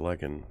exploring until I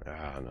can...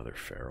 Ah, another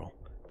feral.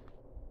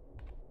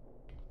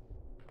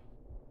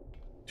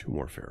 2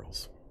 more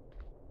ferals.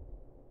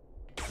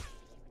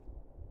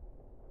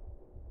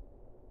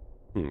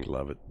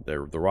 Love it. The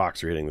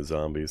rocks are hitting the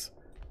zombies.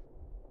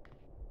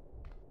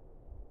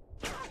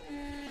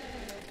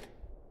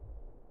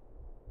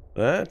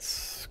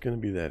 That's going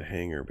to be that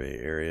hangar bay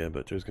area,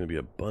 but there's going to be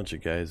a bunch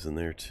of guys in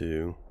there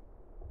too.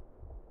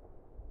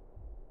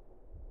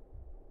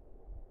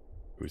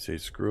 We say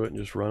screw it and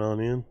just run on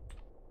in.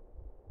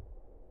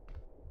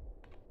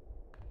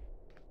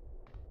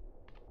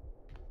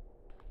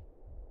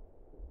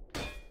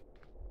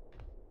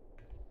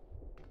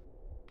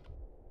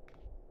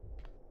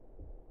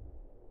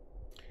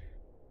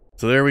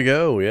 So there we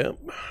go, yep.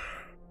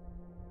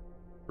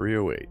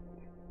 308.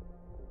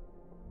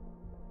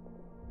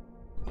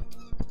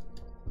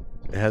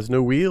 It has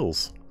no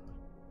wheels.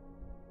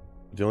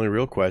 The only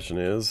real question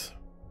is,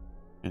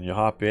 can you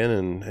hop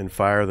in and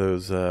fire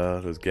those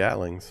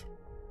Gatlings?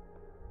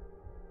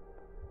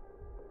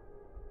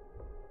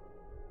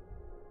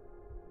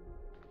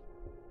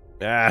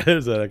 Ah,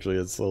 there's actually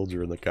a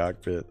soldier in the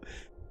cockpit.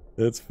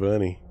 That's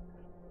funny.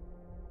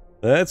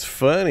 That's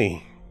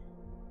funny.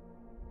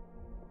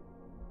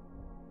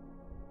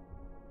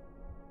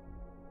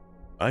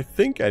 I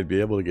think I'd be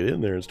able to get in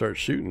there and start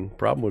shooting.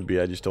 Problem would be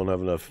I just don't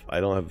have enough.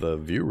 I don't have the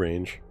view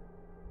range.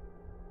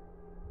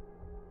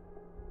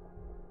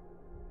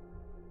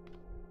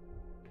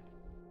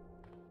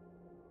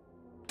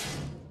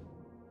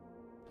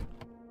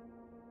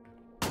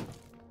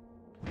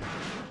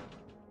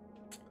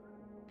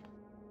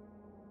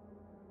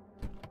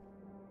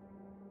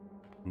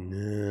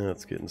 Nah,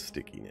 it's getting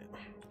sticky now.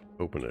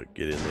 Hoping to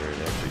get in there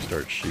and actually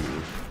start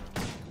shooting.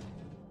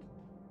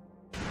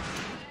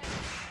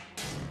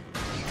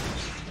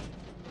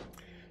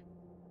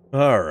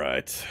 All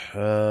right.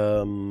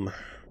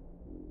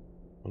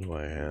 What do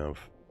I have?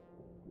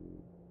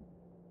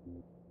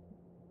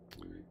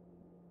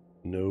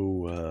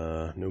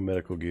 No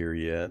medical gear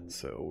yet,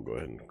 so we'll go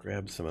ahead and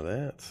grab some of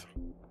that.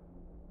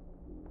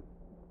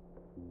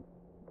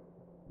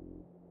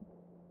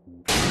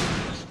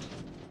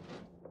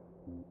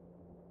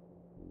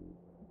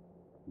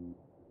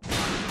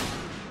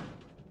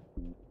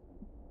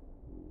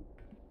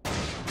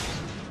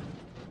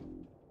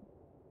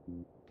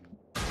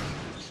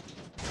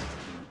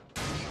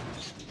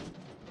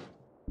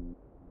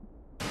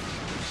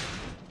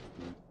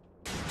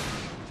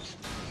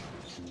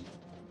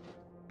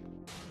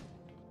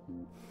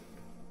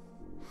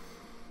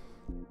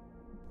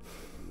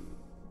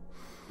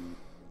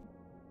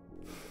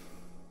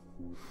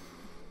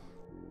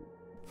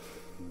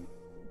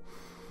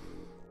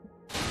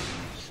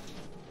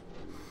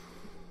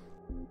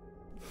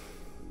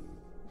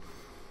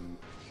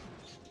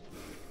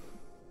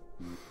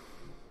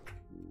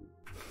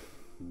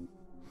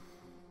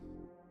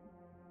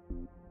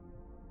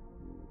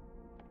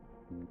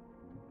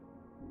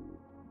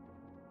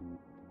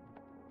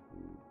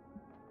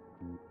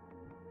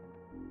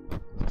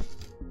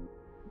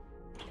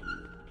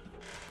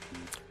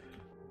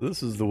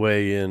 This is the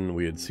way in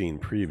we had seen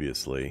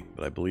previously,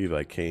 but I believe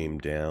I came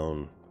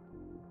down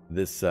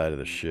this side of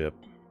the ship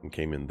and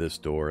came in this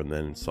door and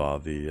then saw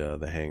the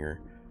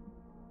hangar.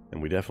 And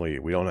we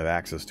don't have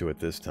access to it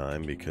this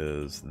time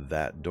because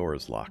that door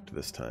is locked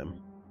this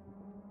time.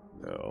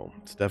 So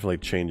it's definitely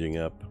changing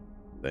up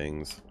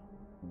things.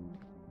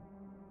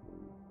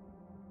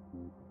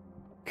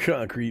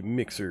 Concrete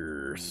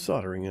mixer,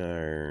 soldering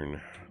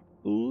iron,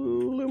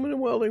 aluminum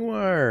welding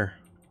wire.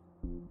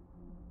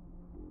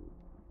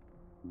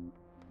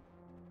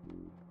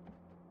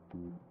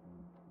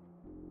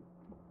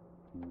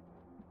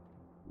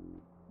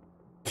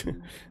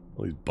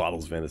 All these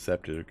bottles of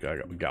antiseptic. I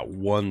got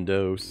one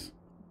dose.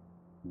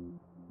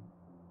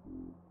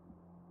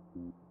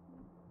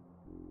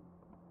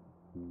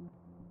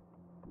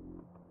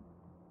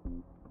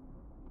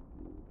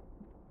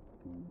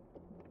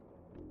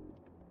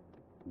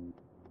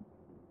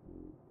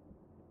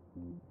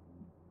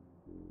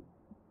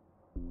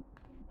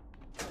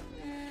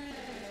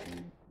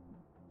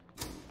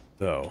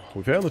 So,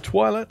 we found the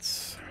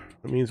toilets.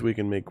 That means we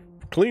can make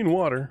clean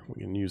water.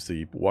 We can use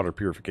the water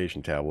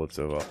purification tablets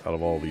out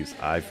of all these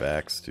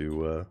IFACs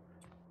to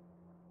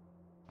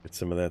get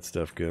some of that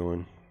stuff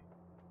going.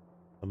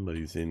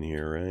 Somebody's in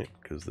here, right?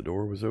 Because the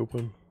door was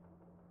open.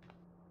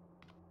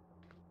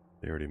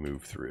 They already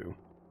moved through.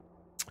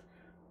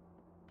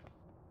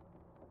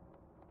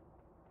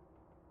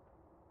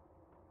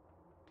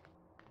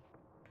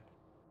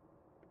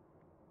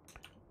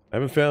 I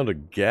haven't found a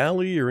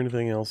galley or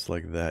anything else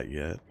like that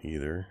yet,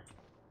 either.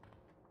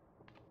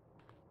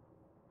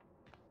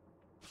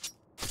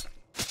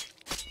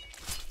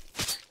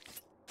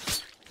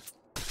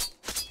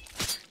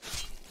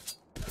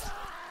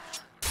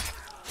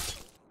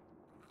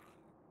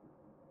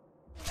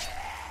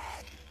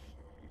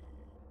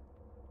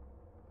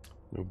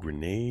 No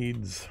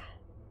grenades.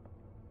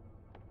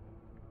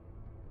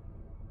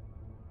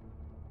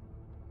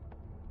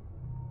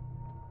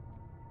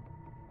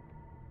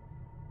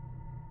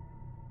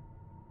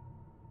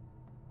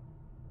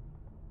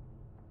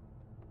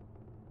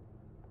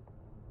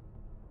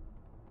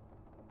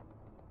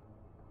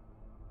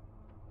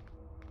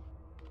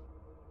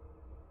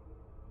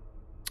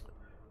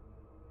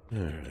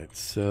 Alright,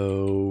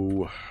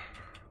 so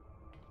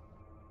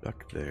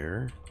duck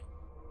there.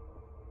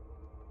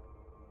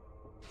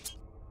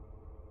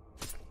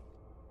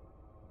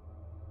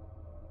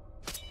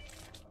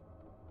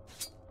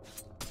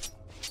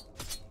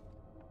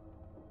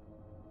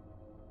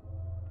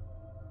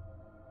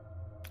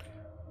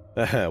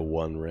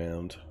 One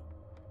round.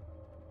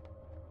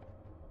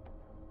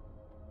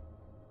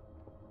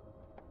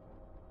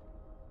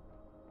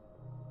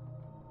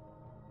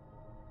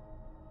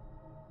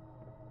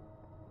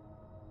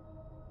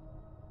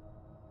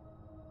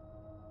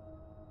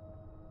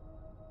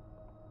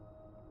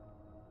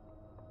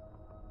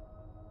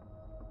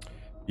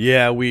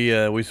 Yeah,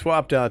 we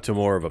swapped out to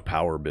more of a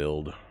power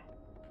build.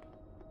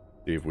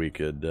 See if we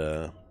could get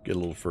a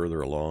little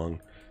further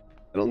along.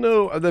 I don't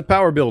know, the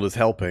power build is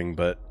helping,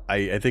 but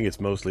I think it's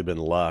mostly been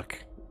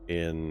luck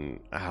in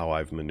how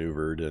I've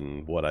maneuvered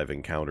and what I've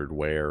encountered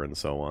where and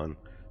so on,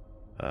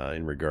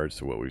 in regards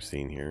to what we've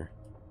seen here.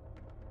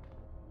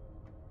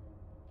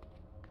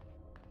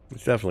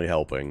 It's definitely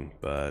helping,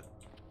 but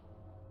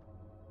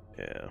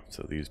yeah,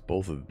 so these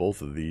both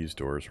of these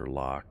doors are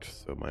locked,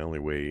 so my only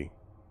way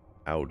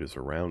out is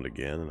around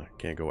again, and I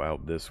can't go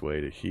out this way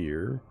to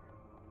here.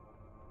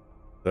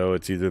 So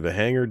it's either the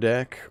hangar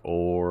deck,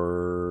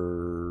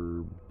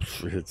 or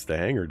it's the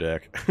hangar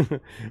deck,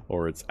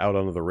 or it's out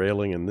onto the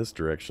railing in this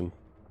direction.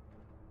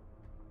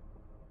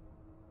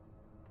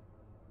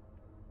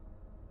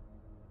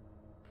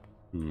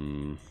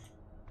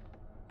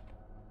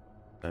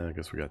 I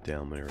guess we got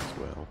down there as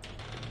well.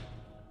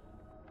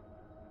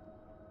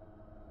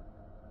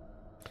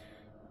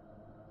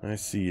 I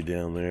see you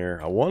down there.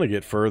 I want to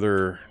get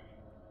further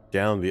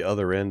down the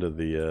other end of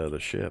the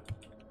ship.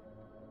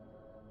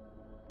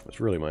 That's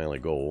really my only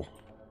goal.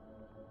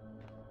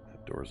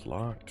 That door's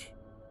locked.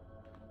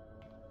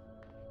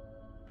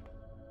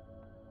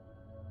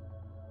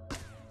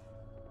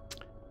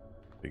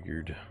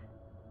 Figured.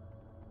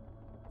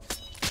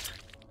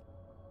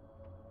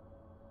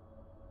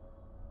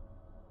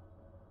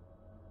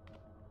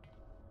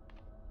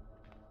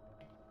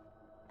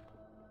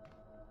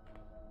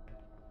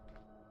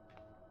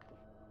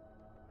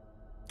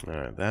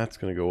 Alright, that's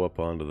going to go up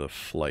onto the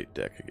flight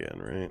deck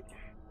again, right?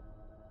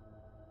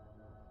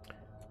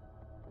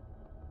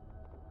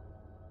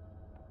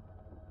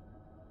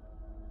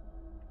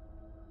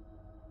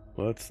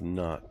 Let's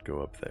not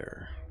go up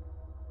there.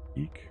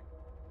 Eek.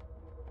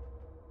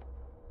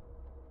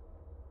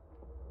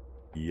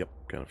 Yep,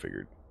 kind of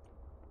figured.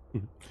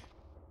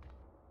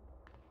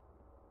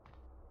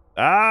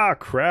 Ah,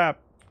 crap!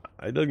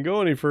 I didn't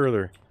go any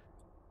further.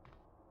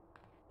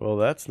 Well,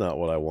 that's not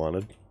what I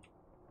wanted.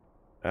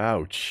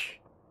 Ouch.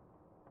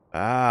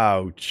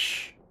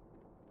 Ouch.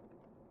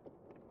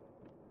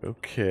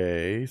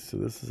 Okay, so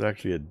this is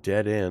actually a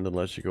dead end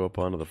unless you go up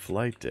onto the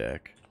flight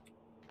deck.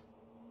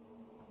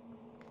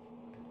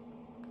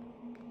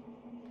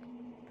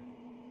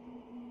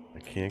 I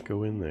can't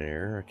go in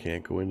there. I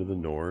can't go into the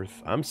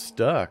north. I'm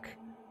stuck.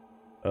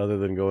 Other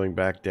than going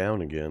back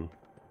down again.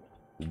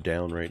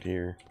 Down right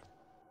here.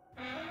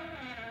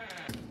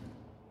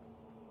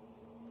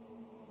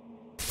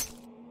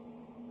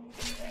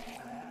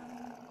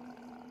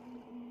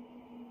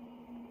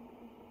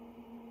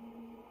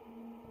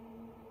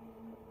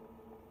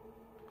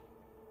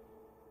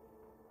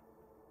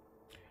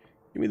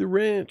 Give me the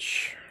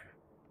wrench.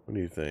 What do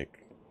you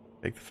think?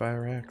 Take the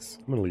fire axe?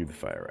 I'm gonna leave the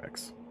fire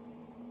axe.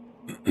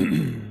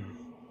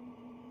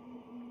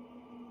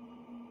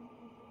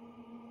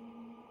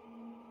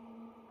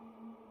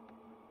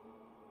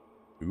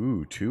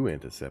 Ooh, 2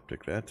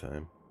 antiseptic that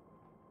time.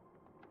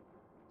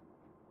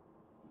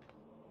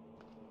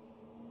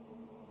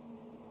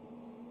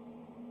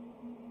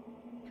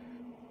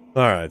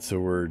 Alright, so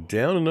we're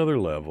down another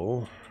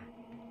level.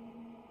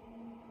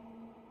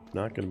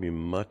 Not going to be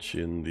much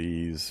in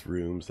these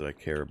rooms that I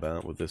care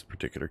about with this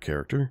particular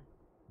character.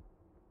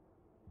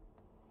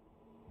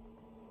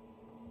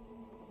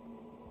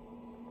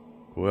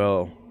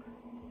 Well,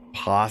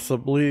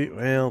 possibly.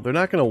 Well, they're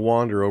not going to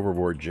wander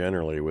overboard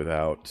generally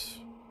without...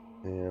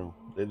 You know,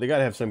 they got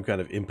to have some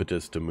kind of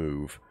impetus to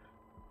move.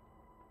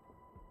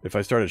 If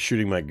I started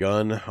shooting my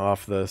gun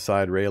off the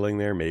side railing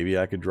there, maybe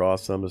I could draw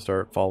some to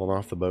start falling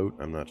off the boat.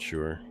 I'm not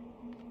sure.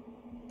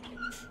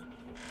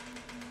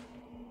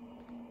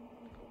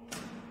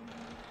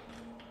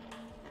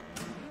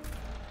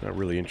 Not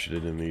really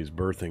interested in these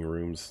berthing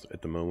rooms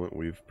at the moment.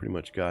 We've pretty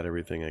much got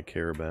everything I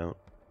care about.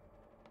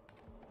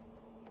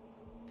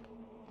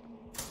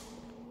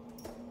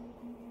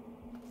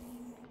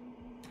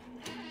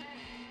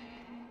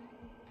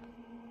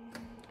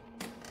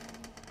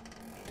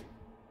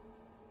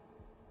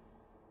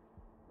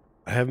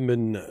 I haven't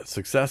been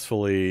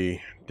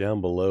successfully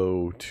down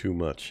below too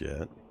much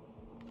yet.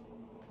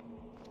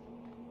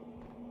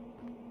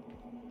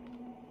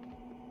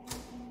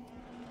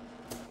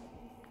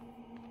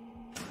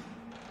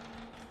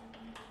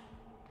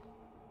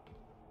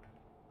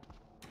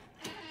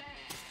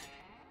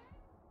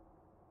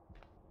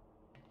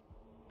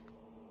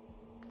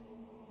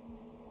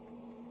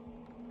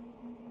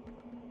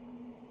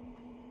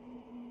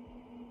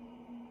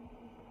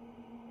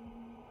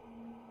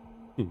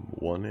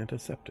 One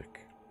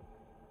antiseptic.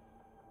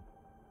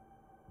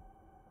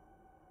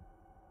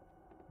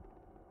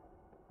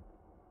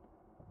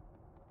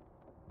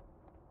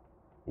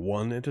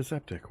 One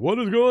antiseptic. What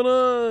is going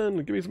on?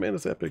 Give me some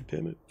antiseptic,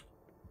 damn it.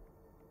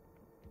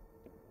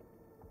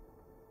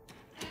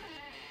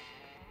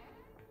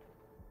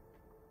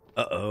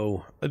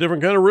 Uh-oh. A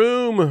different kind of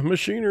room.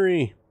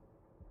 Machinery.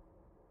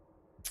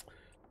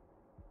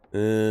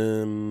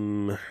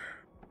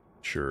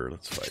 Sure,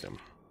 let's fight him.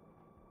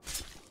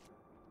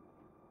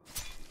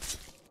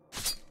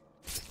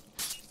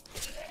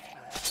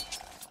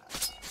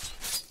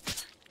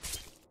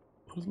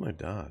 What was my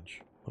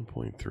dodge?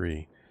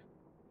 1.3.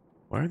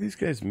 Why are these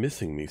guys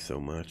missing me so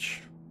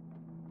much?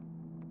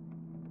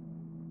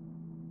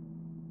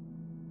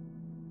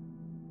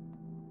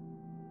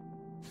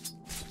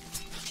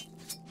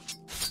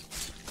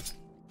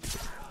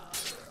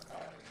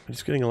 I'm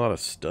just getting a lot of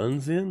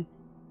stuns in?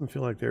 I don't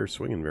feel like they're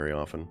swinging very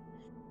often.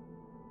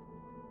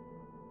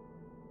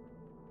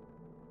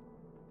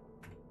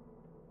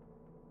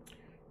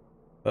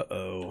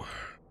 Uh-oh.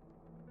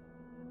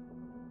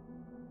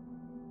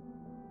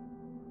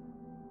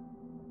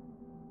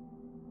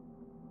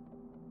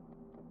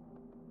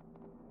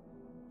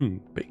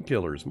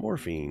 Painkillers,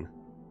 morphine.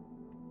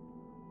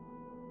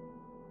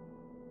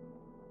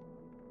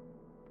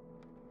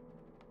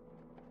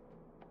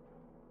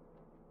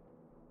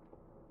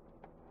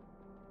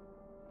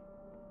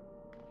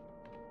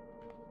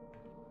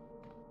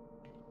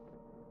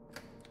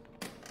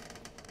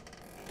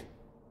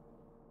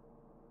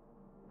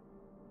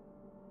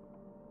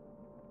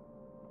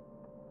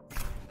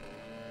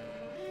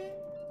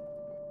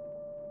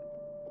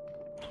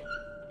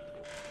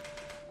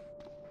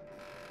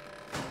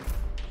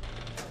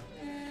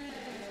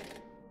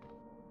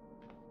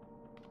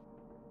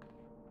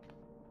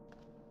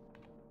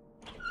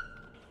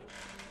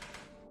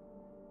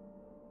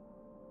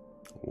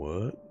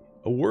 What?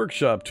 A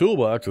workshop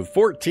toolbox with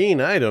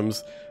 14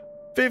 items,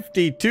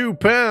 54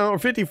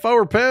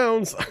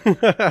 pounds,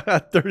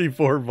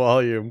 34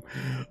 volume.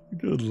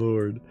 Good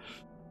lord.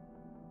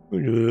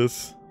 Look at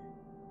this.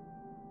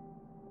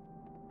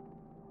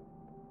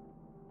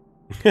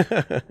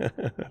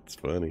 That's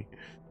funny.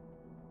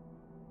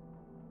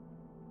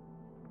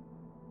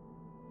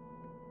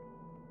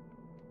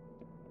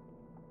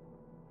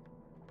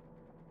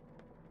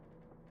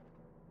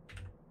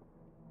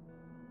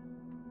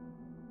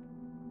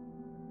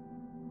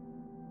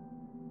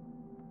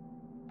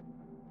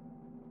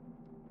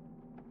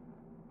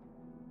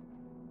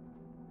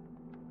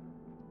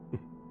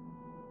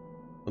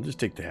 I'll just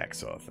take the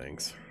hacksaw,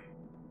 thanks.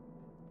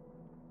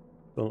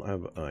 Don't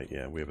have,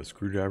 yeah, we have a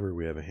screwdriver,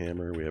 we have a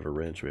hammer, we have a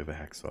wrench, we have a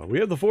hacksaw. We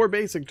have the 4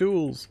 basic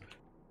tools.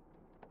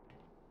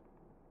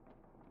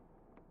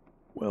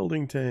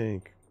 Welding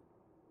tank.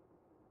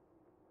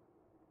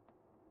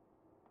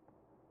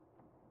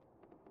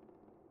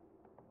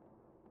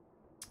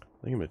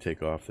 I think I'm going to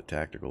take off the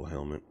tactical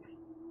helmet.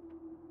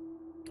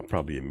 I'll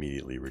probably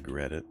immediately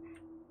regret it.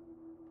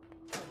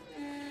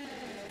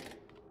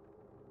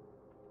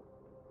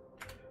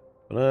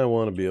 But I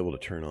want to be able to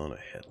turn on a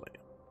headlamp.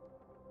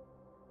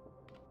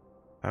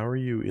 How are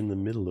you in the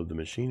middle of the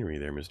machinery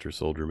there, Mr.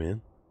 Soldier Man?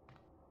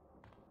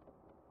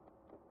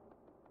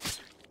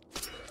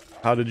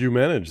 How did you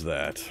manage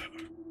that?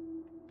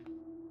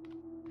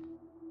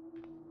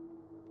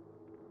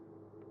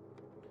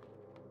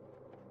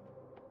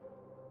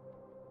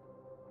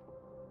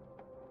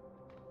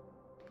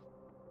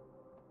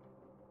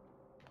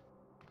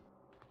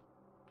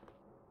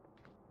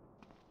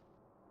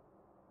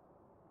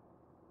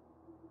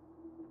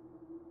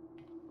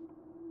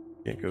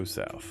 Can't go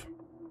south.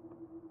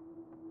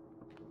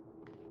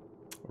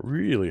 I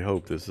really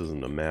hope this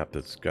isn't a map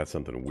that's got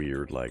something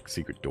weird like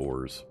secret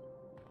doors.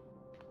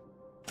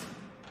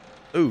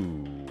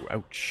 Ooh,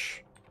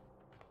 ouch.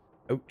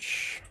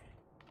 Ouch.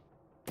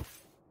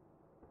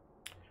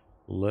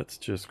 Let's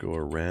just go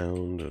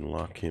around and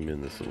lock him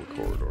in this little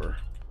corridor.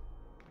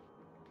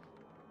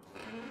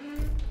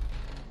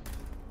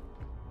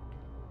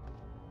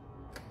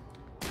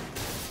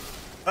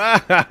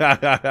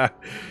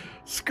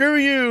 Screw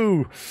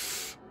you!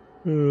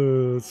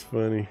 Oh, that's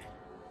funny.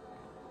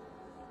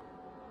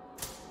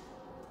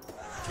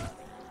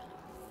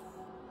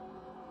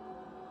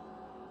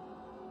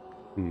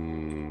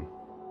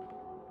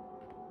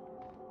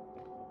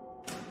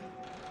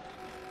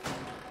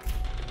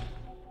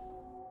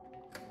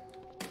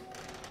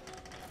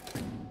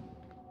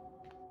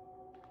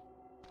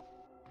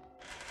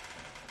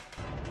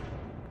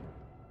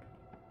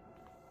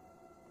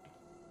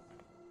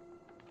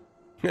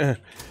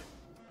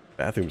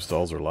 Bathroom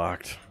stalls are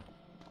locked.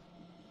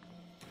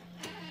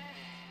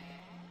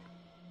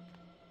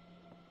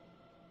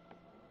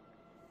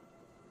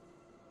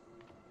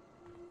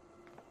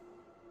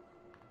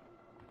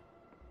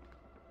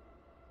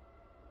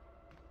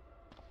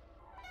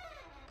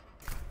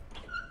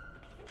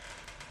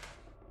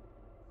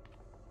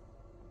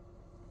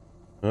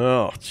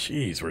 Oh,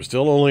 jeez, we're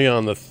still only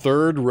on the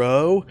third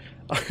row?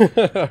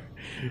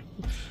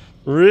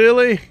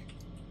 Really?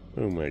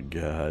 Oh my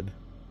god.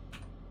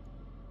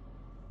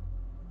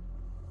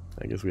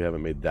 I guess we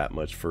haven't made that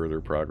much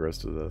further progress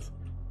to the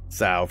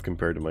south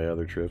compared to my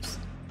other trips.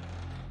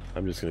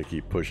 I'm just going to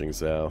keep pushing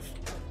south.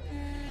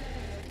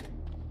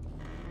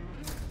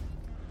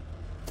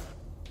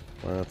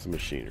 Lots of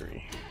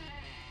machinery.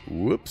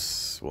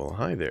 Whoops. Well,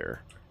 hi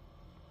there.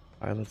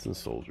 Pilots and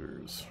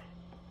soldiers.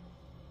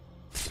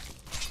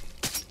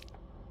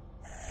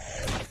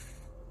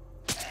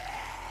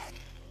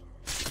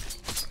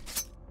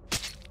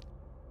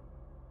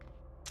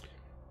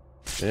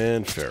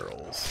 And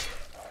ferals.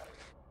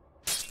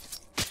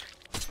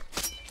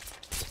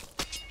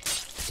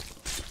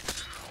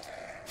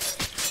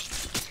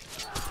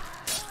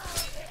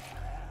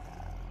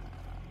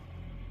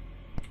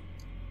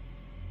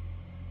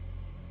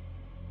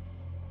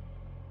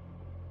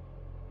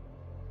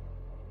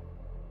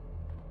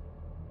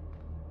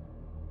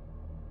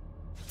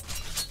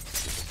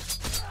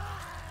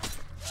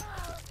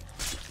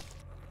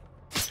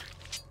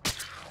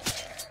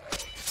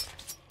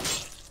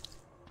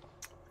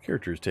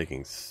 Character is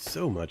taking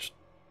so much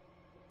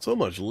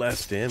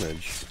less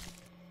damage.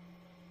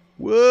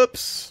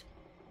 Whoops!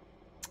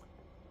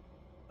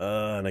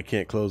 And I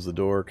can't close the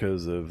door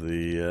because of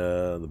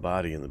the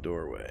body in the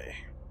doorway.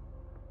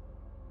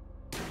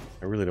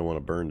 I really don't want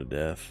to burn to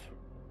death.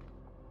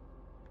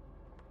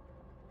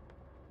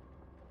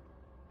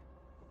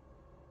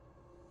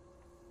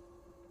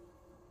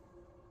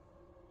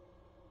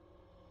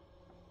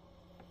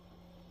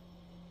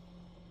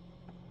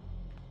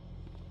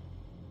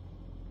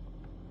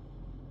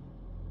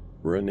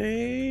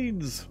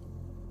 Grenades!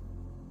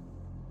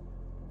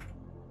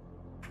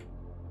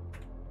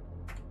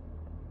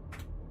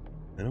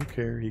 I don't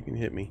care, you can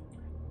hit me.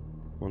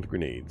 I want the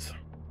grenades.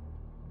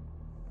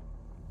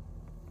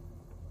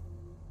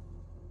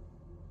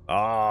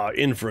 Ah,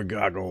 infra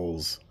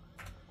goggles!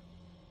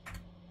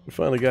 We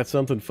finally got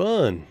something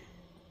fun!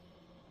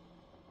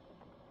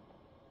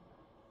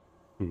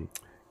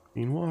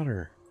 Clean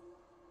water.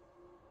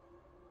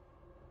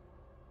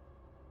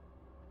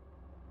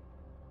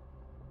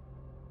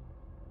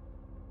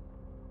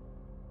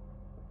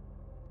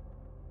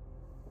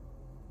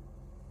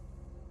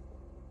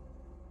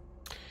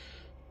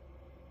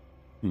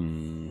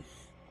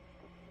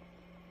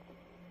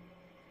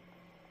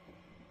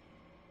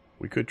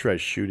 We could try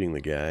shooting the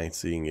guy,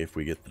 seeing if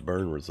we get the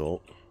burn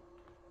result.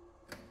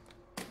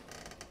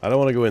 I don't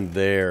want to go in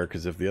there,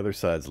 because if the other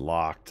side's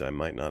locked, I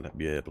might not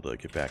be able to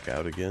get back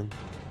out again.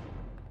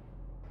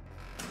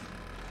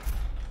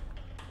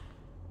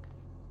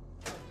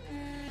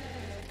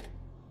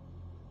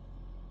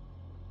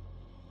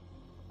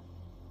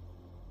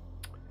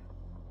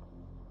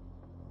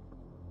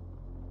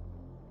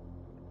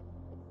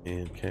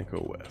 And can't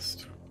go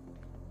west.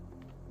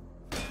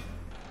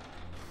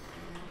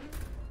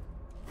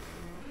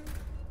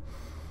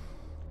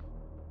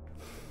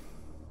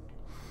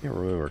 Can't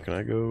remember. Can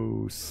I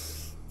go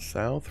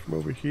south from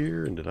over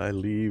here? And did I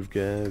leave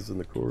guys in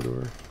the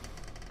corridor?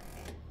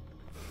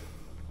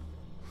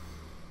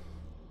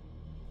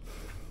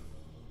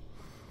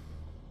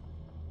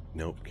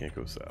 Nope, can't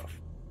go south.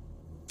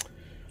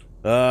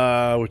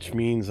 Which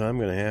means I'm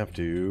gonna have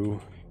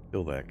to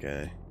kill that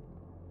guy.